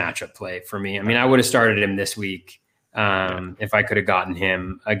he's a matchup play for me. I mean, I would have started him this week if I could have gotten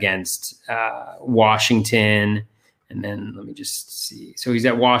him against Washington. And then let me just see. So he's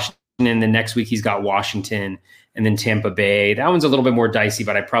at Washington. The next week he's got Washington and then Tampa Bay. That one's a little bit more dicey,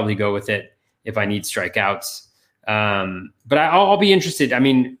 but I'd probably go with it if I need strikeouts. But I'll be interested. I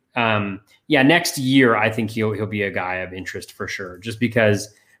mean, next year I think he'll be a guy of interest for sure. Just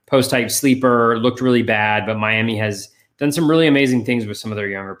because post-type sleeper looked really bad, but Miami has done some really amazing things with some of their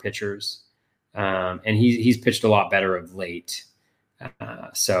younger pitchers. And he's pitched a lot better of late.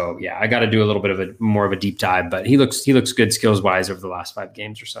 So yeah, I got to do a little bit of more of a deep dive, but he looks good skills wise over the last 5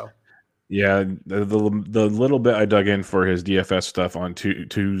 games or so. Yeah, the little bit I dug in for his DFS stuff on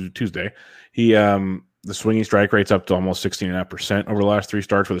Tuesday, he the swinging strike rate's up to almost 16.5% over the last 3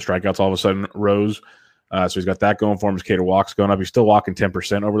 starts, where the strikeouts all of a sudden rose. So he's got that going for him. His K to walks going up. He's still walking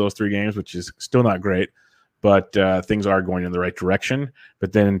 10% over those 3 games, which is still not great. But things are going in the right direction.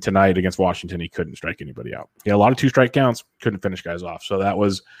 But then tonight against Washington, he couldn't strike anybody out. He had a lot of 2-strike counts, couldn't finish guys off. So that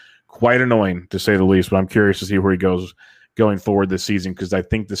was quite annoying, to say the least. But I'm curious to see where he goes going forward this season, because I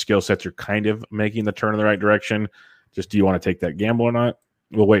think the skill sets are kind of making the turn in the right direction. Just, do you want to take that gamble or not?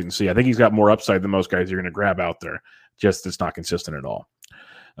 We'll wait and see. I think he's got more upside than most guys you're going to grab out there. Just it's not consistent at all.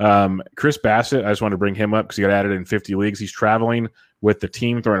 Chris Bassett, I just wanted to bring him up because he got added in 50 leagues. He's traveling with the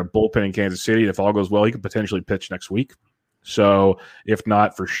team, throwing a bullpen in Kansas City. If all goes well, he could potentially pitch next week. So if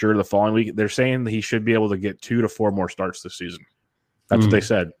not, for sure the following week. They're saying that he should be able to get 2 to 4 more starts this season. That's what they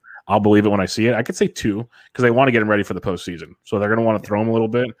said. I'll believe it when I see it. I could say 2 because they want to get him ready for the postseason. So they're going to want to throw him a little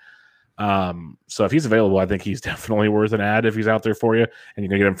bit. So if he's available, I think he's definitely worth an ad if he's out there for you. And you're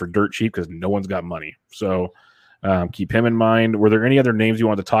going to get him for dirt cheap because no one's got money. So keep him in mind. Were there any other names you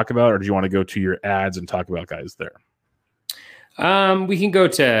wanted to talk about, or do you want to go to your ads and talk about guys there? We can go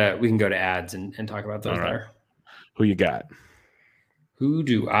to ads and talk about those there. Who you got? Who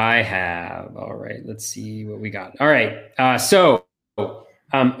do I have? All right, let's see what we got. All right. So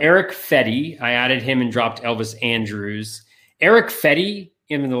Eric Fetty, I added him and dropped Elvis Andrus. Eric Fetty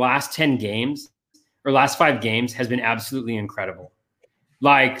in the last 10 games or last 5 games has been absolutely incredible.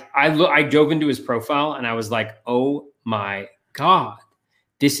 Like I dove into his profile and I was like, oh my God,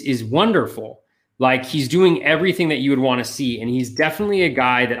 this is wonderful. Like, he's doing everything that you would want to see. And he's definitely a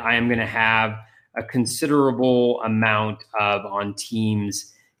guy that I am going to have a considerable amount of on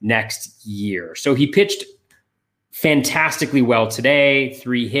teams next year. So he pitched fantastically well today,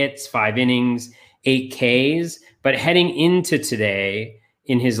 3 hits, 5 innings, 8 Ks. But heading into today,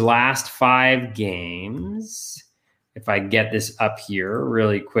 in his last 5 games, if I get this up here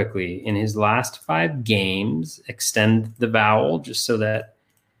really quickly, in his last 5 games, extend the vowel just so that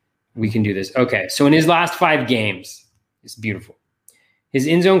we can do this. Okay, so in his last 5 games, it's beautiful. His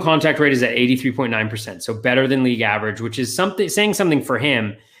in-zone contact rate is at 83.9%, so better than league average, which is saying something for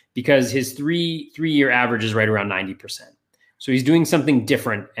him because his three-year average is right around 90%. So he's doing something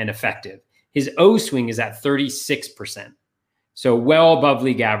different and effective. His O swing is at 36%. So well above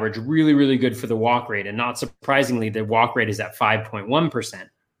league average, really, really good for the walk rate. And not surprisingly, the walk rate is at 5.1%.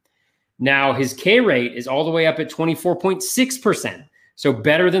 Now his K rate is all the way up at 24.6%. So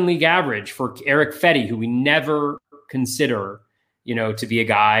better than league average for Eric Fetty, who we never consider, to be a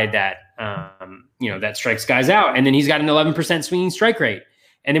guy that, that strikes guys out. And then he's got an 11% swinging strike rate.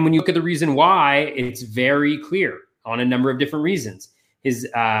 And then when you look at the reason why, it's very clear on a number of different reasons. His,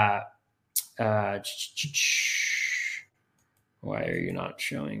 why are you not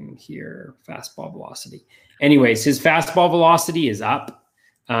showing here fastball velocity? Anyways, his fastball velocity is up.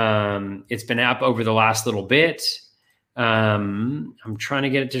 It's been up over the last little bit. I'm trying to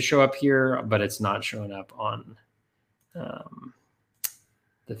get it to show up here, but it's not showing up on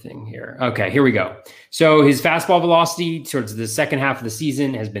the thing here. Okay, here we go. So his fastball velocity towards the second half of the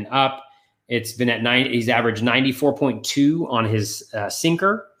season has been up. It's been at 9. He's averaged 94.2 on his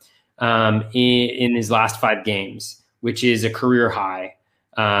sinker in his last 5 games, which is a career high.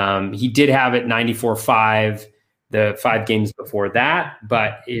 He did have it 94.5 the 5 games before that,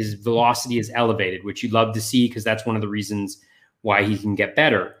 but his velocity is elevated, which you'd love to see because that's one of the reasons why he can get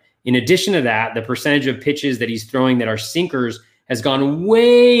better. In addition to that, the percentage of pitches that he's throwing that are sinkers has gone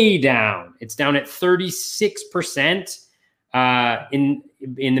way down. It's down at 36%. In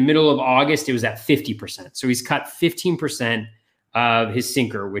the middle of August, it was at 50%. So he's cut 15% of his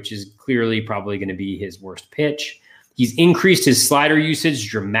sinker, which is clearly probably going to be his worst pitch. He's increased his slider usage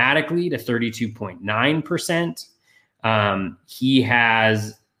dramatically to 32.9%. He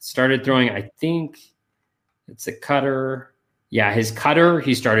has started throwing, I think it's a cutter. Yeah, his cutter,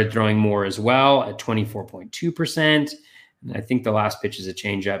 he started throwing more as well at 24.2%. And I think the last pitch is a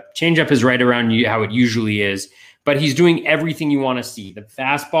changeup. Changeup is right around how it usually is, but he's doing everything you want to see. The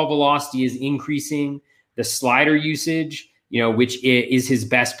fastball velocity is increasing. The slider usage, which is his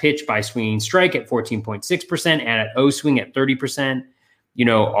best pitch by swinging strike at 14.6% and at O swing at 30%,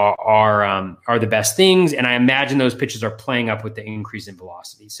 are the best things. And I imagine those pitches are playing up with the increase in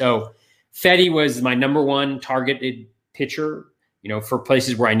velocity. So Fedde was my number one targeted pitcher, for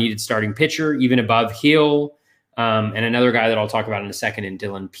places where I needed starting pitcher, even above Hill. And another guy that I'll talk about in a second in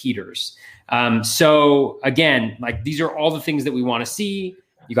Dylan Peters. So again, like these are all the things that we want to see.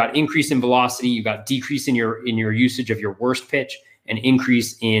 You got increase in velocity, you got decrease in your usage of your worst pitch, and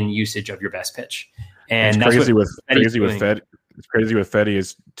increase in usage of your best pitch. And it's that's crazy with Fedde. It's crazy with Fedde.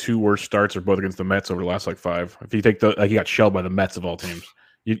 His 2 worst starts are both against the Mets over the last 5. If you take he got shelled by the Mets of all teams.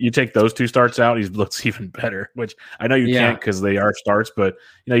 You take those 2 starts out, he looks even better. Which I know you can't because they are starts, but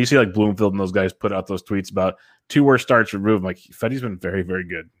you see like Bloomfield and those guys put out those tweets about 2 worst starts removed. Like Fedde's been very, very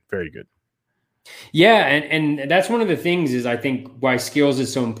good, very good. Yeah, and that's one of the things is I think why skills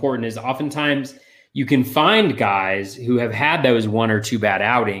is so important is oftentimes you can find guys who have had those 1 or 2 bad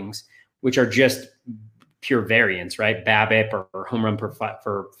outings, which are just pure variance, right? BABIP or home run per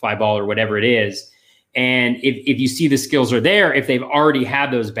fly ball or whatever it is. And if you see the skills are there, if they've already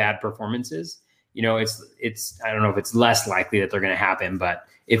had those bad performances, it's I don't know if it's less likely that they're going to happen, but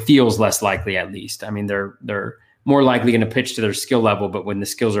it feels less likely at least. I mean, they're more likely going to pitch to their skill level, but when the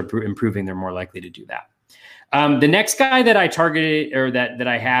skills are improving, they're more likely to do that. The next guy that I targeted or that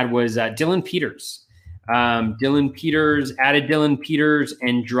I had was Dylan Peters. Added Dylan Peters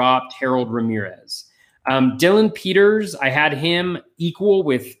and dropped Harold Ramirez. Dylan Peters, I had him equal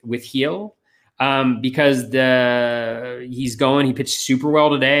with Heel because he pitched super well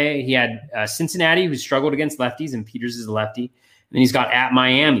today. He had Cincinnati, who struggled against lefties, and Peters is a lefty. And then he's got at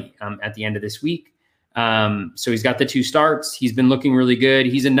Miami at the end of this week. So he's got the 2 starts. He's been looking really good.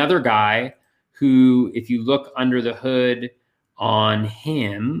 He's another guy who, if you look under the hood on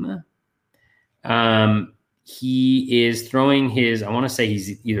him, he is throwing I want to say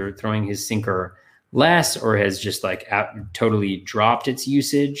he's either throwing his sinker less or has just totally dropped its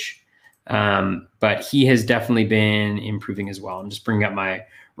usage. But he has definitely been improving as well. I'm just bringing up my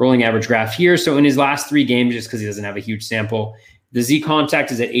rolling average graph here. So in his last 3 games, just because he doesn't have a huge sample, the Z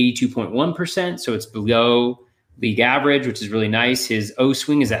contact is at 82.1%. So it's below league average, which is really nice. His O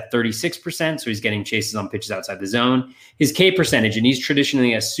swing is at 36%. So he's getting chases on pitches outside the zone. His K percentage, and he's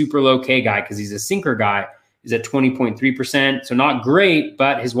traditionally a super low K guy because he's a sinker guy, is at 20.3%. So not great,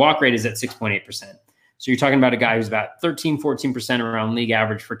 but his walk rate is at 6.8%. So you're talking about a guy who's about 14% around league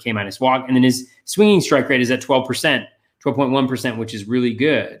average for K minus walk. And then his swinging strike rate is at 12.1%, which is really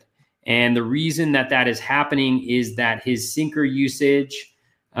good. And the reason that is happening is that his sinker usage,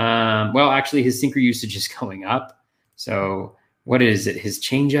 his sinker usage is going up. So what is it? His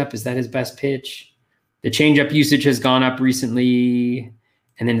changeup, is that his best pitch? The changeup usage has gone up recently.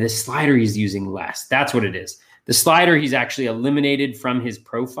 And then the slider he's using less. That's what it is. The slider he's actually eliminated from his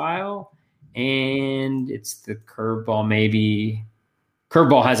profile. And it's the curveball maybe.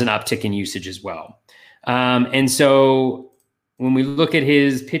 Curveball has an uptick in usage as well. And so when we look at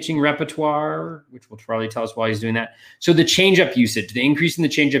his pitching repertoire, which will probably tell us why he's doing that. So the changeup usage, the increase in the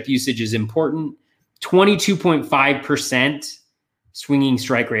changeup usage is important. 22.5% swinging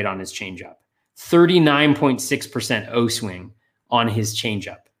strike rate on his changeup. 39.6% O swing on his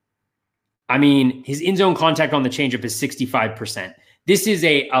changeup. I mean, his in-zone contact on the changeup is 65%. This is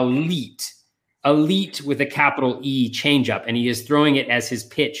a elite with a capital E changeup, and he is throwing it as his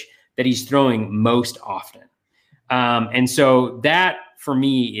pitch that he's throwing most often. And so that, for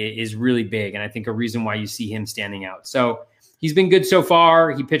me, is really big, and I think a reason why you see him standing out. So he's been good so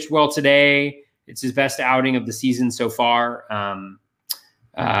far. He pitched well today. It's his best outing of the season so far,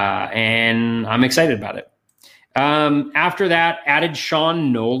 and I'm excited about it. After that, added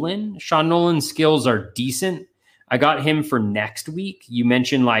Sean Nolan. Sean Nolan's skills are decent. I got him for next week. You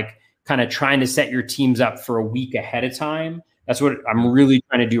mentioned kind of trying to set your teams up for a week ahead of time. That's what I'm really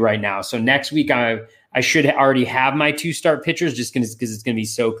trying to do right now. So next week, I should already have my 2-start pitchers just because it's going to be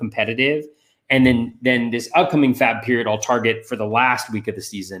so competitive. And then this upcoming fab period, I'll target for the last week of the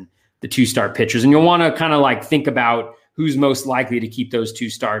season, the 2-start pitchers. And you'll want to kind of like think about who's most likely to keep those 2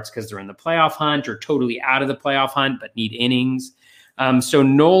 starts because they're in the playoff hunt or totally out of the playoff hunt, but need innings. So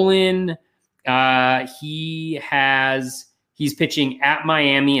Nolan, he's pitching at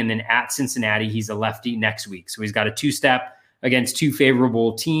Miami and then at Cincinnati. He's a lefty next week. So he's got a 2-step against 2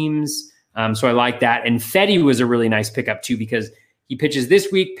 favorable teams. So I like that. And Fetty was a really nice pickup too, because he pitches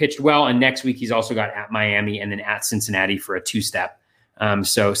this week, pitched well. And next week, he's also got at Miami and then at Cincinnati for a 2-step.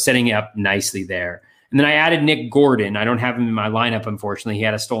 So setting it up nicely there. And then I added Nick Gordon. I don't have him in my lineup, unfortunately. He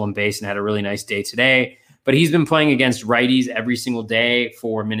had a stolen base and had a really nice day today. But he's been playing against righties every single day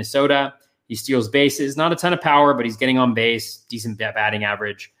for Minnesota. He steals bases, not a ton of power, but he's getting on base, decent batting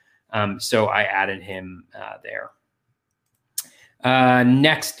average. So I added him there.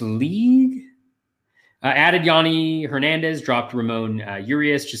 Next league. Added Yanni Hernandez, dropped Ramon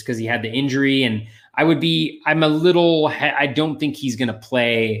Urias just because he had the injury. And I don't think he's going to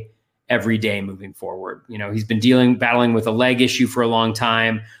play every day moving forward. He's been battling with a leg issue for a long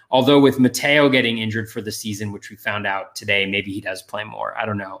time. Although with Mateo getting injured for the season, which we found out today, maybe he does play more. I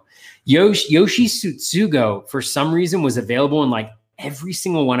don't know. Yoshi Tsutsugo, for some reason, was available in like every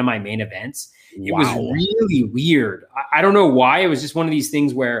single one of my main events. It was really weird. I don't know why. It was just one of these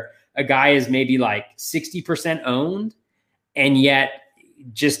things where a guy is maybe like 60% owned, and yet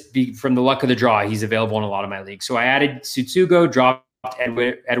from the luck of the draw, he's available in a lot of my leagues. So I added Tsutsugo, dropped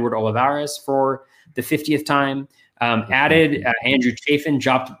Edward Olivares for the 50th time. Added Andrew Chafin,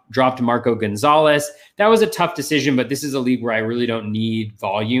 dropped Marco Gonzalez. That was a tough decision, but this is a league where I really don't need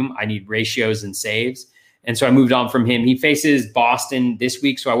volume. I need ratios and saves. And so I moved on from him. He faces Boston this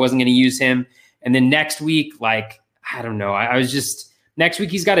week, so I wasn't going to use him. And then next week, I don't know. Next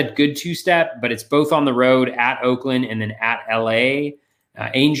week he's got a good 2-step, but it's both on the road at Oakland and then at LA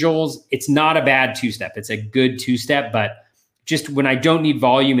Angels. It's not a bad 2-step. It's a good 2-step, but just when I don't need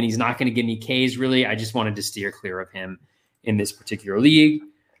volume and he's not going to give me Ks, really, I just wanted to steer clear of him in this particular league.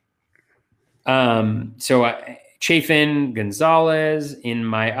 Chafin, Gonzalez. In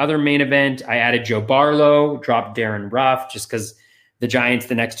my other main event, I added Joe Barlow, dropped Darren Ruff, just because the Giants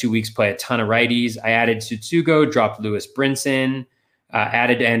the next 2 weeks play a ton of righties. I added Tsutsugo, dropped Lewis Brinson,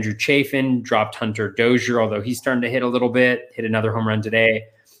 added Andrew Chafin, dropped Hunter Dozier, although he's starting to hit a little bit, hit another home run today.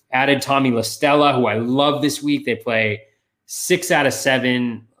 Added Tommy La Stella, who I love this week. They play 6 out of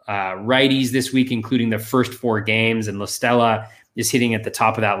 7 righties this week, including the first 4 games. And La Stella is hitting at the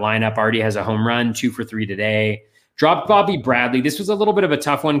top of that lineup. Already has a home run, 2 for 3 today. Dropped Bobby Bradley. This was a little bit of a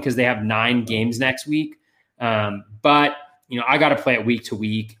tough one because they have 9 games next week. But I got to play it week to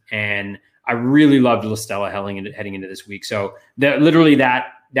week. And I really loved La Stella heading into this week. So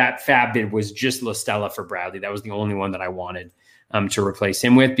that fab bid was just La Stella for Bradley. That was the only one that I wanted to replace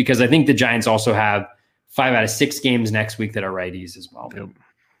him with, because I think the Giants also have 5 out of 6 games next week that are righties as well.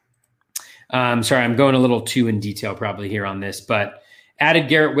 Yep. Sorry, I'm going a little too in detail probably here on this, but added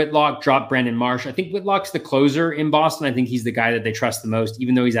Garrett Whitlock, dropped Brandon Marsh. I think Whitlock's the closer in Boston. I think he's the guy that they trust the most,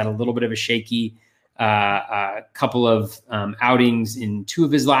 even though he's had a little bit of a shaky couple of outings in 2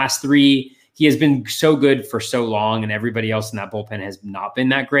 of his last 3. He has been so good for so long, and everybody else in that bullpen has not been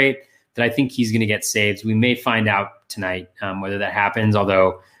that great, that I think he's going to get saved. We may find out tonight whether that happens,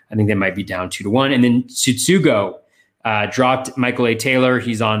 although I think they might be down 2-1. And then Tsutsugo dropped Michael A. Taylor.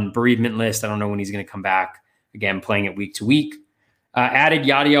 He's on bereavement list. I don't know when he's going to come back. Again, playing it week to week. Added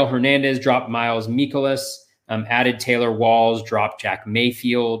Yadiel Hernandez, dropped Miles Mikolas. Added Taylor Walls, dropped Jack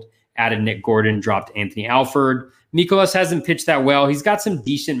Mayfield. Added Nick Gordon, dropped Anthony Alford. Mikolas hasn't pitched that well. He's got some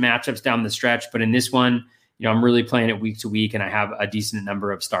decent matchups down the stretch, but in this one, I'm really playing it week to week, and I have a decent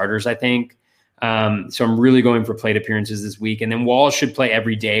number of starters, I think. So I'm really going for plate appearances this week. And then Walls should play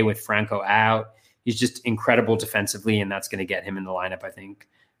every day with Franco out. He's just incredible defensively, and that's going to get him in the lineup, I think,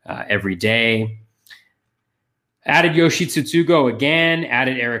 every day. Added Yoshi Tsutsugo again,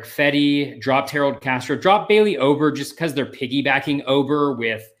 added Eric Fetty, dropped Harold Castro, dropped Bailey Ober just because they're piggybacking Ober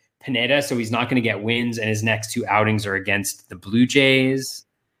with Pineda, so he's not going to get wins, and his next 2 outings are against the Blue Jays.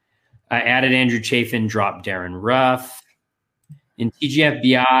 Added Andrew Chafin, dropped Darren Ruff. In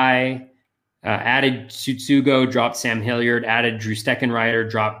TGFBI, added Tsutsugo, dropped Sam Hilliard, added Drew Steckenrider,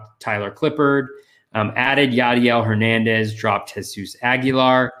 dropped Tyler Clippard, added Yadiel Hernandez, dropped Jesus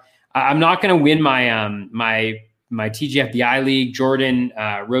Aguilar. I'm not going to win my TGFBI league. Jordan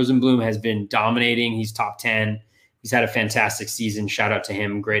Rosenblum has been dominating. He's top 10. He's had a fantastic season. Shout out to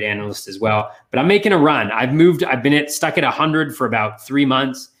him. Great analyst as well. But I'm making a run. I've been stuck at 100 for about 3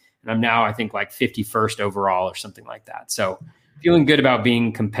 months. And I'm now, I think, like 51st overall or something like that. So feeling good about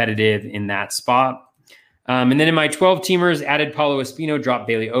being competitive in that spot. And then in my 12 teamers, added Paulo Espino, dropped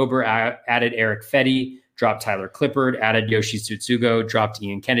Bailey Ober, added Eric Fetty, dropped Tyler Clippard, added Yoshi Tsutsugo, dropped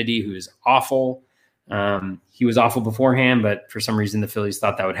Ian Kennedy, who is awful. He was awful beforehand, but for some reason the Phillies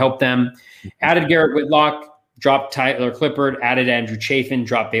thought that would help them. Added Garrett Whitlock, dropped Tyler Clippard, added Andrew Chafin,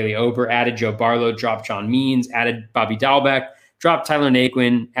 dropped Bailey Ober, added Joe Barlow, dropped John Means, added Bobby Dahlbeck, dropped Tyler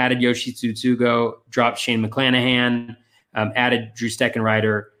Naquin, added Yoshi Tsutsugo, dropped Shane McClanahan, added Drew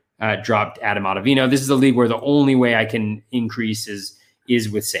Steckenrider, dropped Adam Ottavino. This is a league where the only way I can increase is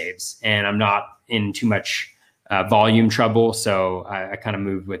with saves, and I'm not in too much volume trouble. So I kind of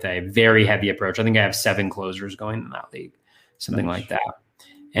moved with a very heavy approach. I think I have 7 closers going in that league, something like that.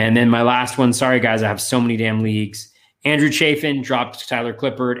 And then my last one, sorry guys, I have so many damn leagues. Andrew Chafin, dropped Tyler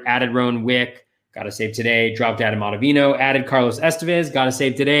Clippard, added Rowan Wick, got to save today, dropped Adam Ottavino, added Carlos Estevez, got to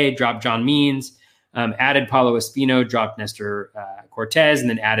save today, dropped John Means, added Paulo Espino, dropped Nestor Cortez, and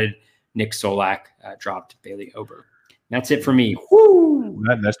then added Nick Solak, dropped Bailey Ober. That's it for me. Woo!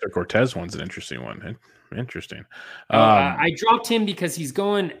 That Nestor Cortez one's an interesting one. Interesting. I dropped him because he's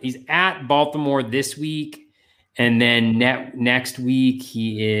at Baltimore this week. And then next week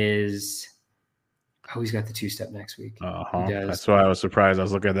he is, he's got the 2-step next week. That's why I was surprised. I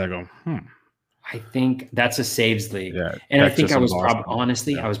was looking at that going, I think that's a saves league. Yeah, and Texas I think I was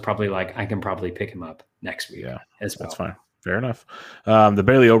Boston. I was probably like, I can probably pick him up next week as well. That's fine. Fair enough. The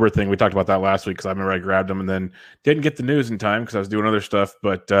Bailey Ober thing, we talked about that last week because I remember I grabbed him and then didn't get the news in time because I was doing other stuff.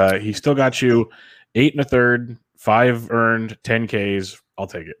 But he still got you 8 1/3, 5 earned, 10 Ks. I'll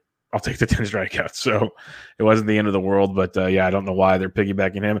take it. I'll take the 10 strikeouts. So it wasn't the end of the world. But I don't know why they're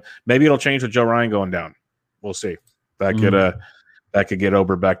piggybacking him. Maybe it'll change with Joe Ryan going down. We'll see. That could get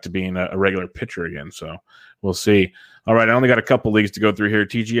Ober back to being a regular pitcher again. So we'll see. All right, I only got a couple leagues to go through here.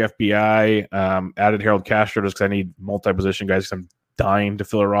 TGFBI, added Harold Castro just because I need multi-position guys because I'm dying to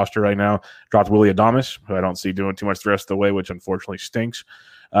fill a roster right now. Dropped Willie Adames, who I don't see doing too much the rest of the way, which unfortunately stinks.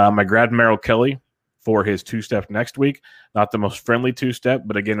 I grabbed Merrill Kelly for his 2-step next week. Not the most friendly 2-step,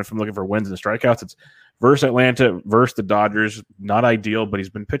 but again, if I'm looking for wins and strikeouts, it's versus Atlanta, versus the Dodgers. Not ideal, but he's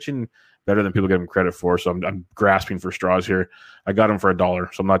been pitching better than people give him credit for, so I'm grasping for straws here. I got him for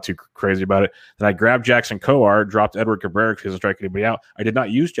 $1, so I'm not too crazy about it. Then I grabbed Jackson Kowar, dropped Edward Cabrera because he doesn't strike anybody out. I did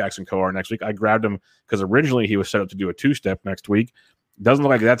not use Jackson Kowar next week. I grabbed him because originally he was set up to do a 2-step next week. Doesn't look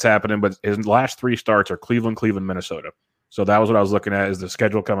like that's happening, but his last 3 starts are Cleveland, Minnesota. So that was what I was looking at, is the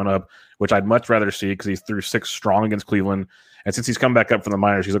schedule coming up, which I'd much rather see because he threw 6 strong against Cleveland. And since he's come back up from the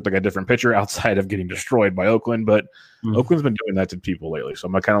minors, he's looked like a different pitcher outside of getting destroyed by Oakland. But Oakland's been doing that to people lately. So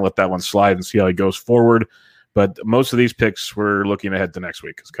I'm going to kind of let that one slide and see how he goes forward. But most of these picks were looking ahead to next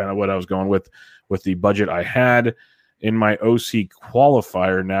week. It's kind of what I was going with the budget I had. In my OC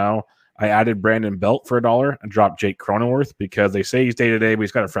qualifier now, I added Brandon Belt for $1 and dropped Jake Cronenworth because they say he's day-to-day, but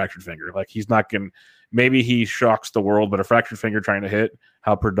he's got a fractured finger. Like, he's not going to – maybe he shocks the world, but a fractured finger trying to hit,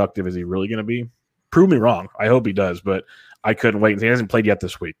 how productive is he really going to be? Prove me wrong. I hope he does, but I couldn't wait. He hasn't played yet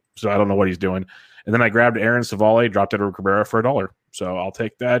this week, so I don't know what he's doing. And then I grabbed Aaron Savali, dropped Edward Cabrera for $1. So I'll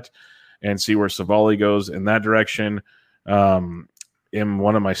take that and see where Savali goes in that direction. In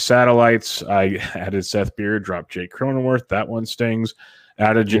one of my satellites, I added Seth Beard, dropped Jake Cronenworth. That one stings.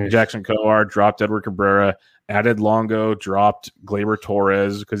 Added Jackson Kowar, dropped Edward Cabrera. Added Longo, dropped Gleyber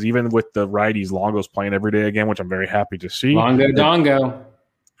Torres. Because even with the righties, Longo's playing every day again, which I'm very happy to see. Longo Dongo.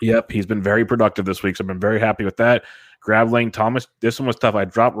 Yep, he's been very productive this week, so I've been very happy with that. Grab Lane Thomas. This one was tough. I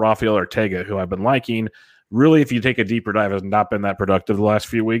dropped Rafael Ortega, who I've been liking. Really, if you take a deeper dive, has not been that productive the last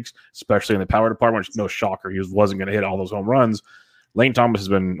few weeks, especially in the power department, which is no shocker. He wasn't going to hit all those home runs. Lane Thomas has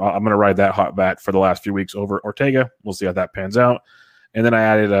been, I'm going to ride that hot bat for the last few weeks over Ortega. We'll see how that pans out. And then I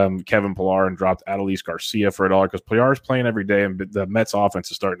added Kevin Pillar and dropped Adolis Garcia for $1 because Pillar is playing every day, and the Mets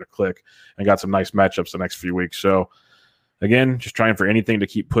offense is starting to click and got some nice matchups the next few weeks. So, again, just trying for anything to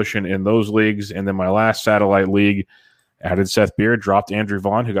keep pushing in those leagues. And then my last satellite league, added Seth Beard, dropped Andrew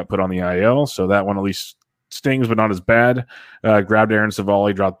Vaughn, who got put on the IL. So that one at least stings, but not as bad. Grabbed Aaron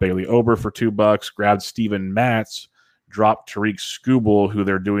Savali, dropped Bailey Ober for $2. Grabbed Steven Matz, dropped Tariq Skubal, who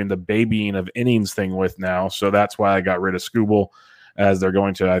they're doing the babying of innings thing with now. So that's why I got rid of Skubal, as they're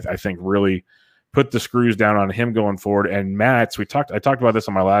going to, I think, really put the screws down on him going forward. And Matz, I talked about this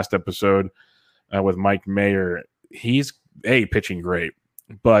on my last episode with Mike Mayer. He's pitching great,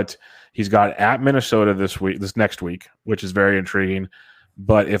 but he's got at Minnesota this next week, which is very intriguing.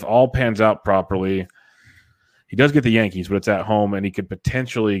 But if all pans out properly, He does get the Yankees, but it's at home, and he could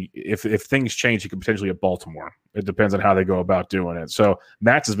potentially, if things change, he could potentially get Baltimore. It depends on how they go about doing it. So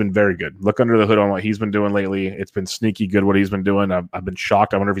Matz has been very good. Look under the hood on what he's been doing lately. It's been sneaky good what he's been doing. I've been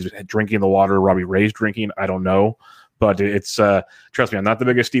shocked. I wonder if he's been drinking the water Robbie Ray's drinking. I don't know. But it's trust me, I'm not the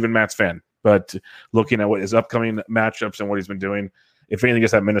biggest Steven Matz fan. But looking at what his upcoming matchups and what he's been doing, if anything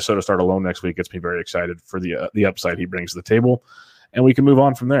gets that Minnesota start alone next week, gets me very excited for the upside he brings to the table. And we can move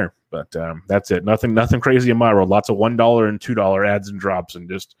on from there. But that's it. Nothing crazy in my world. Lots of $1 and $2 adds and drops and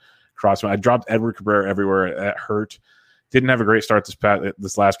just cross. I dropped Edward Cabrera everywhere. That hurt. Didn't have a great start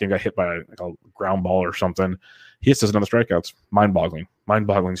this last game. Got hit by a ground ball or something. He just doesn't have the strikeouts.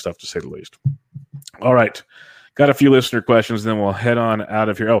 Mind-boggling stuff to say the least. All right. Got a few listener questions, then we'll head on out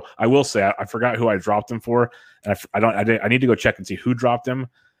of here. Oh, I will say I forgot who I dropped them for. And I need to go check and see who dropped them.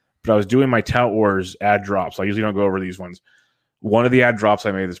 But I was doing my Tout Wars ad drops. I usually don't go over these ones. One of the ad drops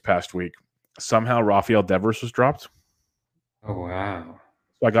I made this past week, somehow Rafael Devers was dropped. Oh, wow.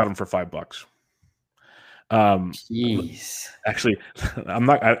 So I got him for $5. Jeez. Actually, I'm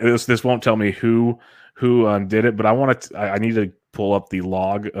not. This won't tell me who did it, but I need to pull up the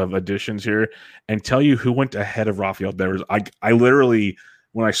log of additions here and tell you who went ahead of Rafael Devers. I literally,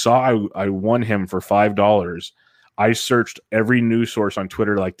 when I saw I won him for $5, I searched every news source on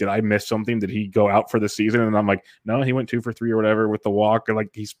Twitter, like, did I miss something? Did he go out for the season? And I'm like, no, he went 2 for 3 or whatever with the walk. And like,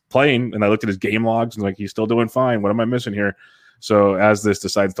 he's playing. And I looked at his game logs and like, he's still doing fine. What am I missing here? So as this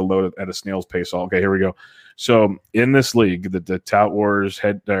decides to load at a snail's pace, okay, here we go. So in this league, the Tout Wars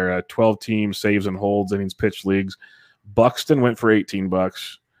had their 12 team saves and holds innings pitched leagues. Buxton went for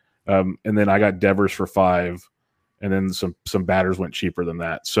 $18, and then I got Devers for $5, and then some batters went cheaper than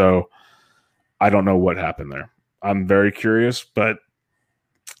that. So I don't know what happened there. I'm very curious, but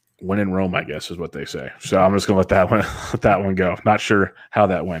when in Rome, I guess is what they say. So I'm just going to let that one go. Not sure how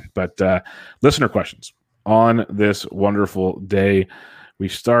that went, but listener questions on this wonderful day. We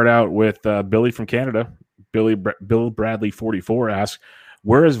start out with Billy from Canada. Bill Bradley 44 asks,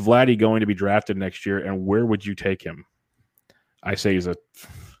 where is Vladdy going to be drafted next year, and where would you take him? I say he's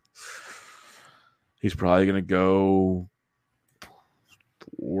probably going to go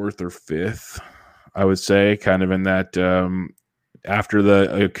 4th or 5th, I would say, kind of in that after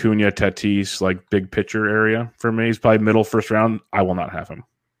the Acuna, Tatis, like big pitcher area for me. He's probably middle first round. I will not have him.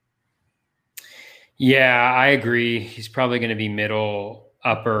 Yeah, I agree. He's probably going to be middle,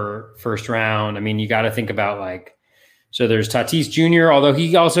 upper first round. I mean, you got to think about so there's Tatis Jr., although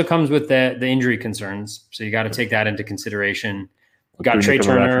he also comes with the injury concerns. So you got to take that into consideration. We got Trey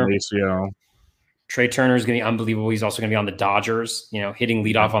Turner. Trey Turner is going to be unbelievable. He's also going to be on the Dodgers, hitting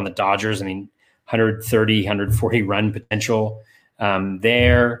leadoff on the Dodgers. I mean, 130, 140 run potential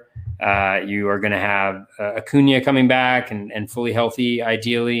there. You are going to have Acuna coming back and fully healthy,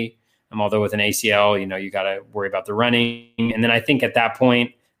 ideally. Although with an ACL, you got to worry about the running. And then I think at that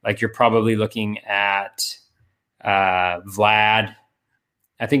point, you're probably looking at Vlad.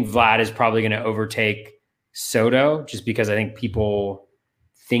 I think Vlad is probably going to overtake Soto just because I think people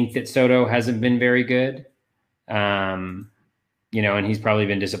think that Soto hasn't been very good. And he's probably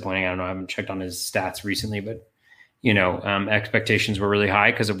been disappointing. I don't know. I haven't checked on his stats recently, but expectations were really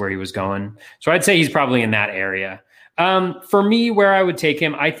high because of where he was going. So I'd say he's probably in that area. For me, where I would take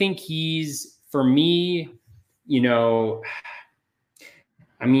him, I think he's, for me, I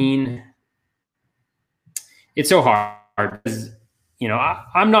mean, it's so hard because,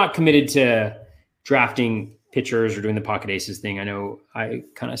 I'm not committed to drafting pitchers or doing the pocket aces thing. I know I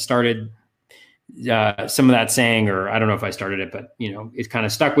kind of started some of that saying, or I don't know if I started it, but it kind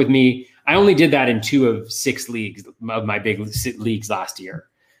of stuck with me. I only did that in 2 of 6 leagues of my big leagues last year.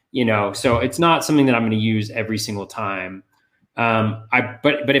 So it's not something that I'm going to use every single time.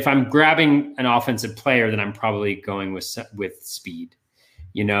 But if I'm grabbing an offensive player, then I'm probably going with speed,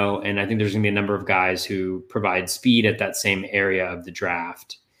 and I think there's going to be a number of guys who provide speed at that same area of the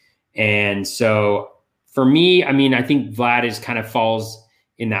draft. And so for me, I mean, I think Vlad is kind of falls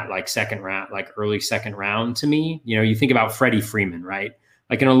in that second round, early second round to me. You think about Freddie Freeman, right?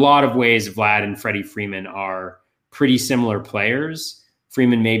 In a lot of ways, Vlad and Freddie Freeman are pretty similar players.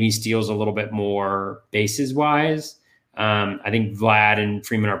 Freeman maybe steals a little bit more bases wise. I think Vlad and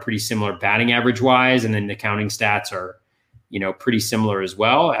Freeman are pretty similar batting average wise. And then the counting stats are, pretty similar as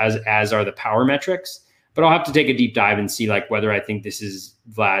well as are the power metrics, but I'll have to take a deep dive and see whether I think this is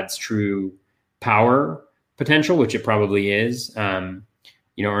Vlad's true power potential, which it probably is, or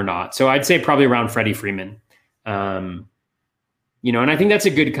not. So I'd say probably around Freddie Freeman, and I think that's a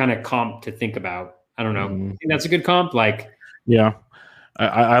good kind of comp to think about. I don't know. I think that's a good comp. Yeah.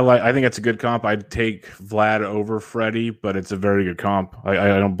 I think it's a good comp. I'd take Vlad over Freddie, but it's a very good comp.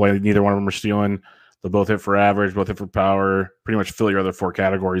 I don't blame neither one of them are stealing They'll both hit for average, both hit for power, pretty much fill your other 4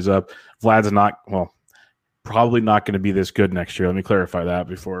 categories up. Vlad's probably not going to be this good next year. Let me clarify that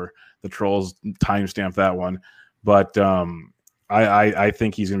before the trolls timestamp that one. But I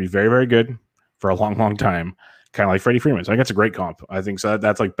think he's going to be very, very good for a long, long time, kind of like Freddie Freeman. So I think that's a great comp. I think so.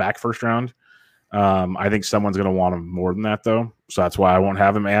 That's like back first round. I think someone's going to want him more than that, though. So that's why I won't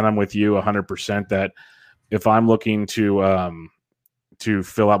have him. And I'm with you 100% that if I'm looking to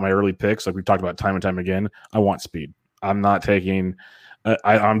fill out my early picks, like we've talked about time and time again, I want speed. I'm not taking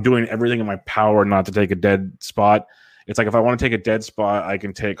I'm doing everything in my power not to take a dead spot. It's like if I want to take a dead spot, I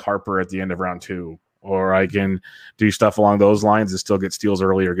can take Harper at the end of round 2, or I can do stuff along those lines and still get steals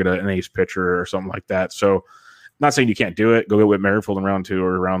early or get an ace pitcher or something like that. So not saying you can't do it. Go get Whit Merrifield in round 2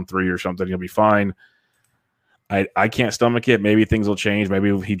 or round 3 or something. You'll be fine. I can't stomach it. Maybe things will change.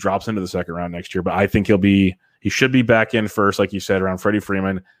 Maybe he drops into the second round next year, but I think he should be back in first, like you said, around Freddie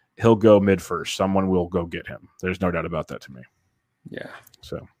Freeman. He'll go mid first. Someone will go get him. There's no doubt about that to me. Yeah.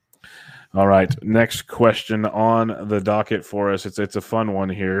 So, all right. Next question on the docket for us. It's a fun one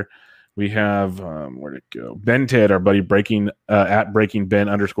here. We have where'd it go? Ben Ted, our buddy, at breaking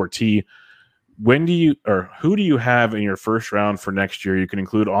Ben_T. Who do you have in your first round for next year? You can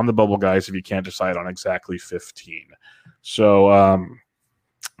include on the bubble guys if you can't decide on exactly 15. So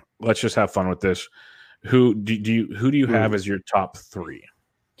let's just have fun with this. Who do you have as your top 3?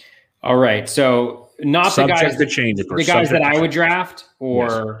 All right. So not Subject the guys to change, of course. The guys that I would draft,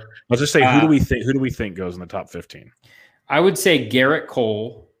 or yes. Let's just say who do we think goes in the top 15? I would say Garrett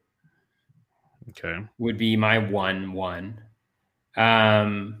Cole. Okay. Would be my 1-1.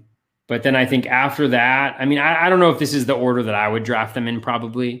 But then I think after that, I mean, I don't know if this is the order that I would draft them in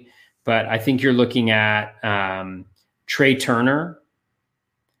probably, but I think you're looking at Trey Turner,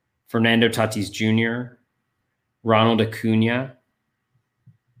 Fernando Tatis Jr., Ronald Acuna.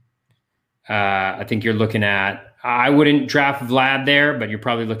 I think you're looking at, I wouldn't draft Vlad there, but you're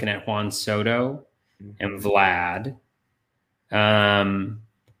probably looking at Juan Soto and Vlad. And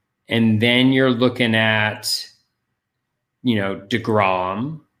then you're looking at,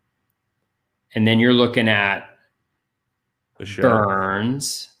 DeGrom. And then you're looking at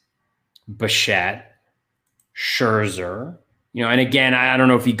Burns, Bichette, Scherzer. And again, I don't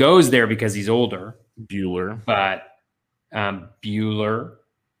know if he goes there because he's older. Bueller. But Bueller.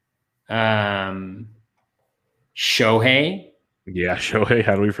 Shohei. Yeah, Shohei.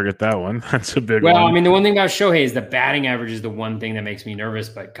 How do we forget that one? That's a big one. Well, I mean, the one thing about Shohei is the batting average is the one thing that makes me nervous.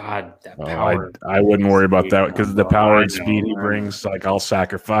 But God, that power. I wouldn't worry about that because the power and speed he brings, like I'll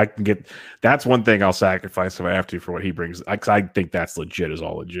sacrifice. That's one thing I'll sacrifice if I have to for what he brings. I think that's legit is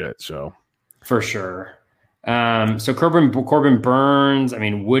all legit. So for sure. So Corbin Burns. I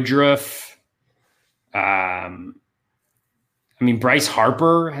mean, Woodruff. Bryce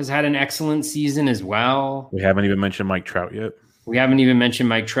Harper has had an excellent season as well. We haven't even mentioned Mike Trout yet. We haven't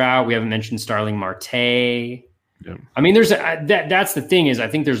mentioned Starling Marte. Yep. I mean, that's the thing is I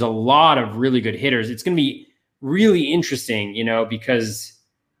think there's a lot of really good hitters. It's going to be really interesting, because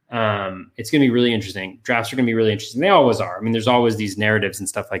it's going to be really interesting. Drafts are going to be really interesting. They always are. I mean, there's always these narratives and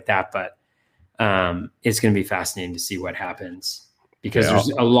stuff like that, but it's going to be fascinating to see what happens because there's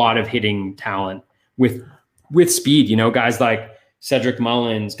a lot of hitting talent with speed, guys like Cedric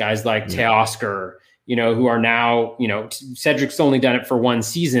Mullins, guys like Teoscar, who are now, Cedric's only done it for one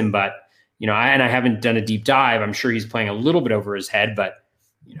season, but, I haven't done a deep dive. I'm sure he's playing a little bit over his head, but,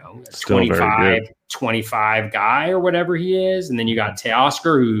 25 guy or whatever he is. And then you got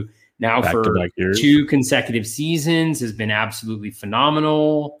Teoscar, who now for 2 consecutive seasons has been absolutely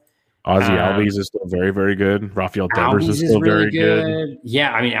phenomenal. Ozzy Albies is still very, very good. Rafael Devers is still very good.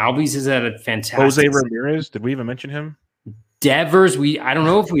 Yeah, I mean, Albies is at a fantastic. Jose Ramirez, did we even mention him? Devers, I don't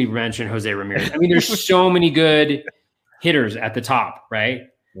know if we mentioned Jose Ramirez. I mean, there's so many good hitters at the top, right?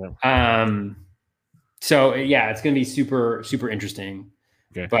 Yeah. So yeah, it's going to be super, super interesting.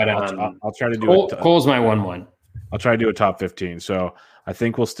 Okay, but I'll try to do Cole's my 1-1. I'll try to do a top 15. So I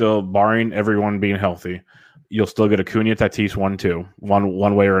think we'll still, barring everyone being healthy, you'll still get Acuna, Tatis 1-2,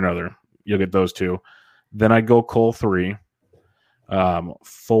 one way or another. You'll get those 2. Then I go Cole 3.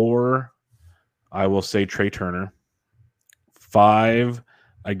 4, I will say Trey Turner. 5,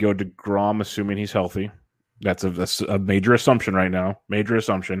 I go DeGrom, assuming he's healthy. That's a major assumption right now. Major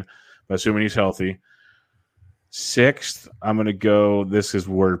assumption, but assuming he's healthy. 6th, I'm going to go. This is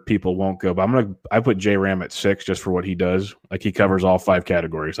where people won't go, but I put J Ram at 6 just for what he does. Like he covers all 5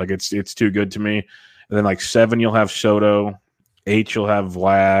 categories. Like it's too good to me. And then 7, you'll have Soto. 8, you'll have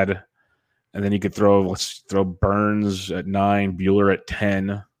Vlad. And then you could let's throw Burns at 9, Bueller at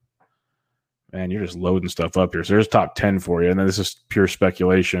 10. Man, you're just loading stuff up here. So there's top 10 for you. And then this is pure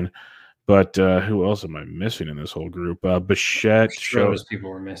speculation. But who else am I missing in this whole group? Bichette, Sure, those people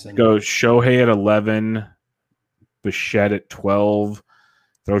were missing. Go Shohei at 11, Bichette at 12.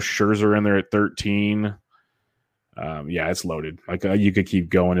 Throw Scherzer in there at 13. Yeah, it's loaded. Like you could keep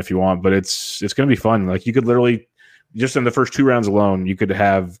going if you want, but it's going to be fun. Like you could literally just in the first 2 rounds alone, you could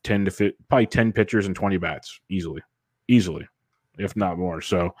have 10 to probably 10 pitchers and 20 bats easily, if not more.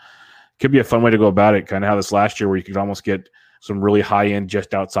 So it could be a fun way to go about it. Kind of how this last year where you could almost get some really high end,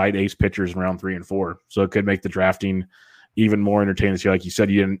 just outside ace pitchers in round 3 and 4. So it could make the drafting even more entertaining. So like you said,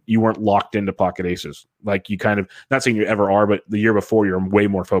 you weren't locked into pocket aces. Like you kind of, not saying you ever are, but the year before you're way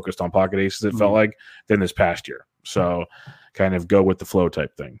more focused on pocket aces, it felt like, than this past year. So kind of go with the flow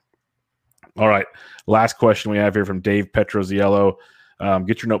type thing. All right. Last question we have here from Dave Petroziello.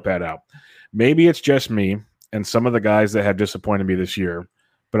 Get your notepad out. Maybe it's just me and some of the guys that have disappointed me this year,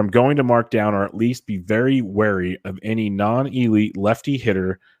 but I'm going to mark down or at least be very wary of any non-elite lefty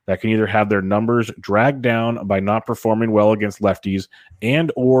hitter that can either have their numbers dragged down by not performing well against lefties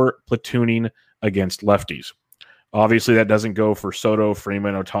and or platooning against lefties. Obviously, that doesn't go for Soto,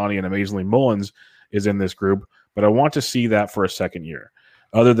 Freeman, Ohtani, and amazingly Mullins is in this group, but I want to see that for a second year.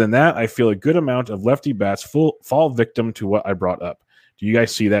 Other than that, I feel a good amount of lefty bats fall victim to what I brought up. Do you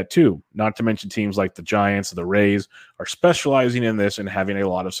guys see that too? Not to mention teams like the Giants or the Rays are specializing in this and having a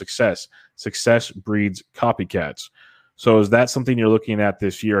lot of success. Success breeds copycats. So is that something you're looking at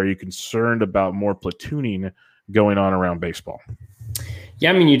this year? Are you concerned about more platooning going on around baseball? Yeah,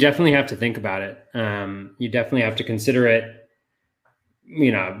 I mean, you definitely have to think about it. You definitely have to consider it,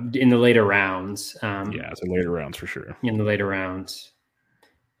 in the later rounds. It's the later rounds for sure. In the later rounds.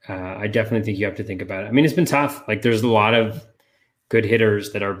 I definitely think you have to think about it. I mean, it's been tough. Like there's a lot of good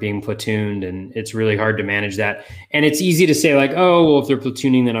hitters that are being platooned, and it's really hard to manage that. And it's easy to say like, oh, well, if they're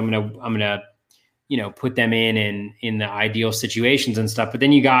platooning, then I'm gonna put them in the ideal situations and stuff. But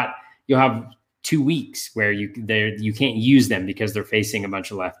then you'll have 2 weeks where you can't use them because they're facing a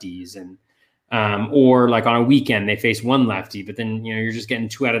bunch of lefties, and or like on a weekend they face one lefty, but then you're just getting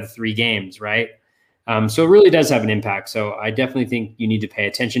 2 out of the 3 games, right? So it really does have an impact. So I definitely think you need to pay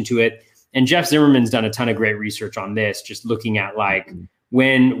attention to it. And Jeff Zimmerman's done a ton of great research on this, just looking at like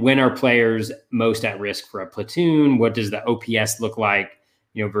when are players most at risk for a platoon? What does the OPS look like,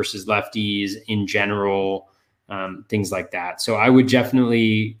 versus lefties in general, things like that. So I would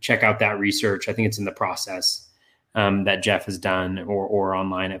definitely check out that research. I think it's in the process that Jeff has done or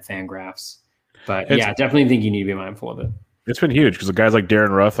online at Fangraphs. But definitely think you need to be mindful of it. It's been huge because the guys like Darren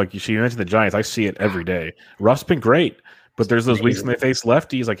Ruff, like you mentioned the Giants, I see it every day. Ruff's been great. But there's those weeks when they face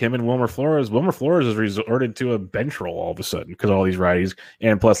lefties like him and Wilmer Flores. Wilmer Flores has resorted to a bench role all of a sudden because of all these righties,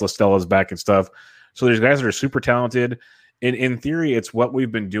 and plus Lestella's back and stuff. So there's guys that are super talented. In theory, it's what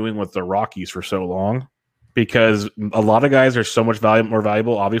we've been doing with the Rockies for so long, because a lot of guys are so much more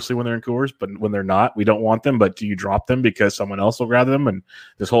valuable, obviously, when they're in Coors, but when they're not, we don't want them. But do you drop them because someone else will grab them? And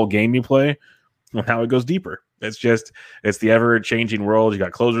this whole game you play, well, now it goes deeper. It's the ever-changing world. You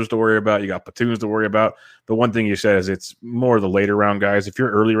got closers to worry about. You got platoons to worry about. The one thing you said is it's more the later round guys. If your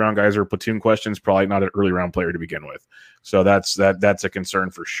early round guys are platoon questions, probably not an early round player to begin with. So that's a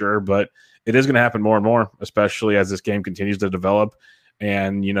concern for sure. But it is going to happen more and more, especially as this game continues to develop.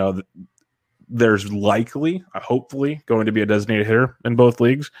 And, there's likely, hopefully, going to be a designated hitter in both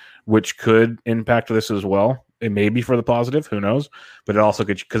leagues, which could impact this as well. It may be for the positive, who knows? But it also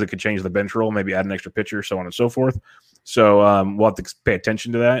could, because it could change the bench role, maybe add an extra pitcher, so on and so forth. So we'll have to pay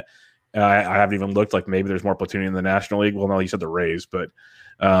attention to that. I haven't even looked, like maybe there's more platooning in the National League. Well, no, you said the Rays, but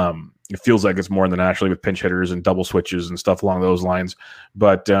it feels like it's more in the National League with pinch hitters and double switches and stuff along those lines.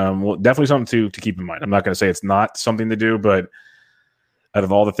 But definitely something to keep in mind. I'm not going to say it's not something to do, but out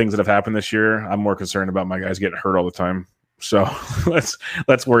of all the things that have happened this year, I'm more concerned about my guys getting hurt all the time. So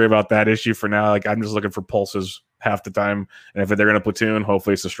let's worry about that issue for now. Like I'm just looking for pulses half the time, and if they're going to platoon,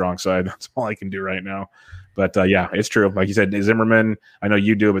 hopefully it's the strong side. That's all I can do right now. But it's true. Like you said, Zimmerman, I know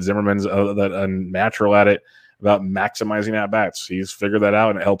you do, but Zimmerman's a natural at it about maximizing at bats. He's figured that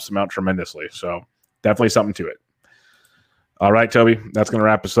out, and it helps him out tremendously. So definitely something to it. All right, Toby, that's going to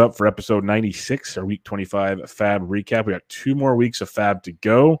wrap us up for episode 96, our week 25 Fab recap. We got 2 more weeks of Fab to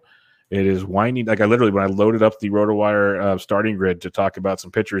go. It is winding. Like when I loaded up the RotoWire starting grid to talk about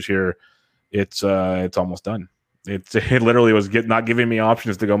some pitchers here, it's almost done. It literally was not giving me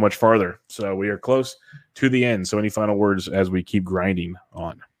options to go much farther. So we are close to the end. So any final words as we keep grinding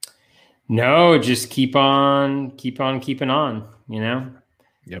on? No, just keep on keeping on,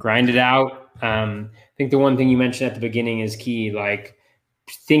 Yep. Grind it out. I think the one thing you mentioned at the beginning is key. Like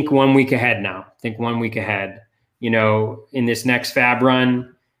think 1 week ahead now. Think 1 week ahead. In this next Fab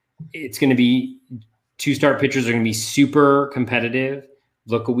run, it's going to be 2 start pitchers are going to be super competitive.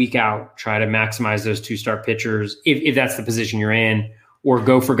 look a week out, try to maximize those 2-start pitchers if that's the position you're in, or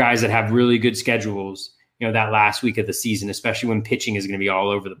go for guys that have really good schedules, that last week of the season, especially when pitching is going to be all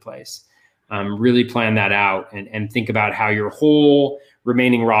over the place. Really plan that out and think about how your whole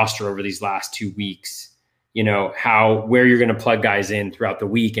remaining roster over these last 2 weeks, where you're going to plug guys in throughout the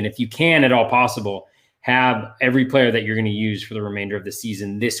week. And if you can at all possible, have every player that you're going to use for the remainder of the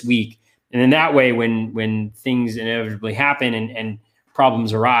season this week. And then that way, when things inevitably happen and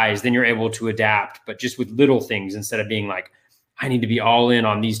problems arise, then you're able to adapt, but just with little things instead of being like, I need to be all in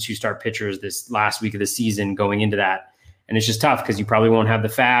on these 2-start pitchers this last week of the season going into that. And it's just tough because you probably won't have the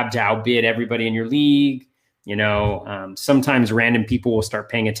fab to outbid everybody in your league. Sometimes random people will start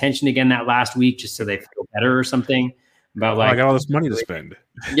paying attention again that last week just so they feel better or something about I got all this money to spend.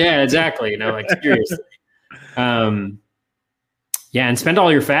 Yeah, exactly. Seriously. And spend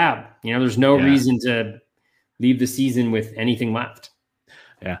all your fab. There's no reason to leave the season with anything left.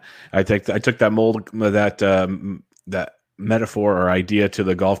 Yeah, I took that mold, that metaphor or idea to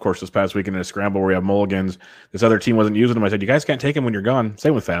the golf course this past weekend in a scramble where we have mulligans. This other team wasn't using them. I said, you guys can't take them when you're gone.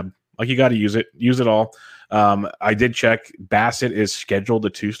 Same with fab. You got to use it all. I did check. Bassett is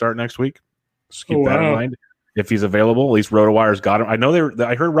scheduled to start next week. Just keep that in mind. If he's available, at least RotoWire's got him. I know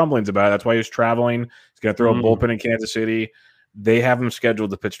I heard rumblings about it. That's why he's traveling. He's going to throw a bullpen in Kansas City. They have him scheduled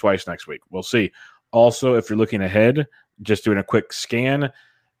to pitch twice next week. We'll see. Also, if you're looking ahead, just doing a quick scan,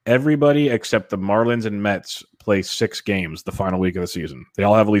 everybody except the Marlins and Mets play 6 games the final week of the season. They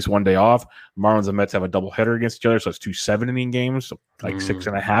all have at least one day off. Marlins and Mets have a doubleheader against each other, so it's 2 7-inning games, so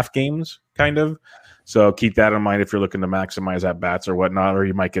 6.5 games, kind of. So keep that in mind if you're looking to maximize at bats or whatnot, or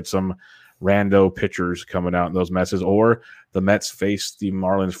you might get some rando pitchers coming out in those messes, or the Mets face the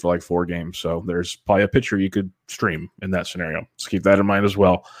Marlins for 4 games. So there's probably a pitcher you could stream in that scenario. So keep that in mind as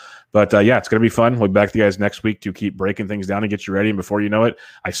well. But it's going to be fun. We'll be back to you guys next week to keep breaking things down and get you ready. And before you know it,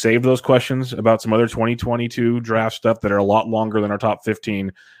 I saved those questions about some other 2022 draft stuff that are a lot longer than our top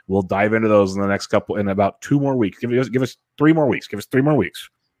 15. We'll dive into those in the next in about 2 more weeks. Give us 3 more weeks. Give us 3 more weeks.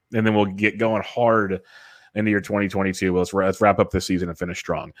 And then we'll get going hard into your 2022. Well, let's wrap up this season and finish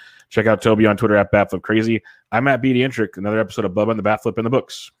strong. Check out Toby on Twitter at BatFlipCrazy. I'm at BD Intric. Another episode of Bubba and the Bat Flip in the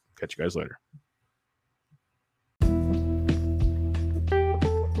books. Catch you guys later.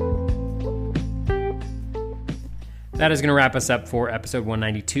 That is going to wrap us up for episode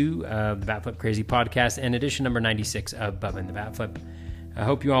 192 of the Bat Flip Crazy podcast and edition number 96 of Bubba and the Bat Flip. I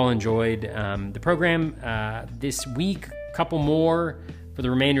hope you all enjoyed the program this week. A couple more for the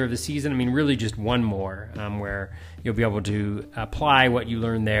remainder of the season. Really just one more where you'll be able to apply what you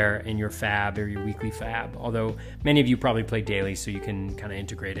learned there in your fab or your weekly fab. Although many of you probably play daily, so you can kind of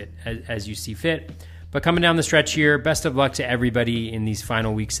integrate it as you see fit. But coming down the stretch here, best of luck to everybody in these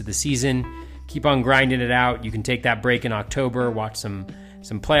final weeks of the season. Keep on grinding it out. You can take that break in October, watch some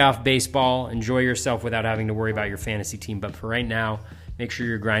playoff baseball, enjoy yourself without having to worry about your fantasy team. But for right now, make sure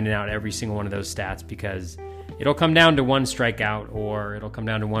you're grinding out every single one of those stats, because it'll come down to 1 strikeout, or it'll come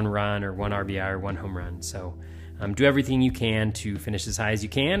down to 1 run or 1 RBI or 1 home run. So do everything you can to finish as high as you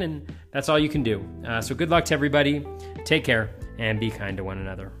can, and that's all you can do. So good luck to everybody. Take care and be kind to one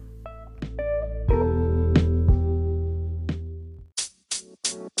another.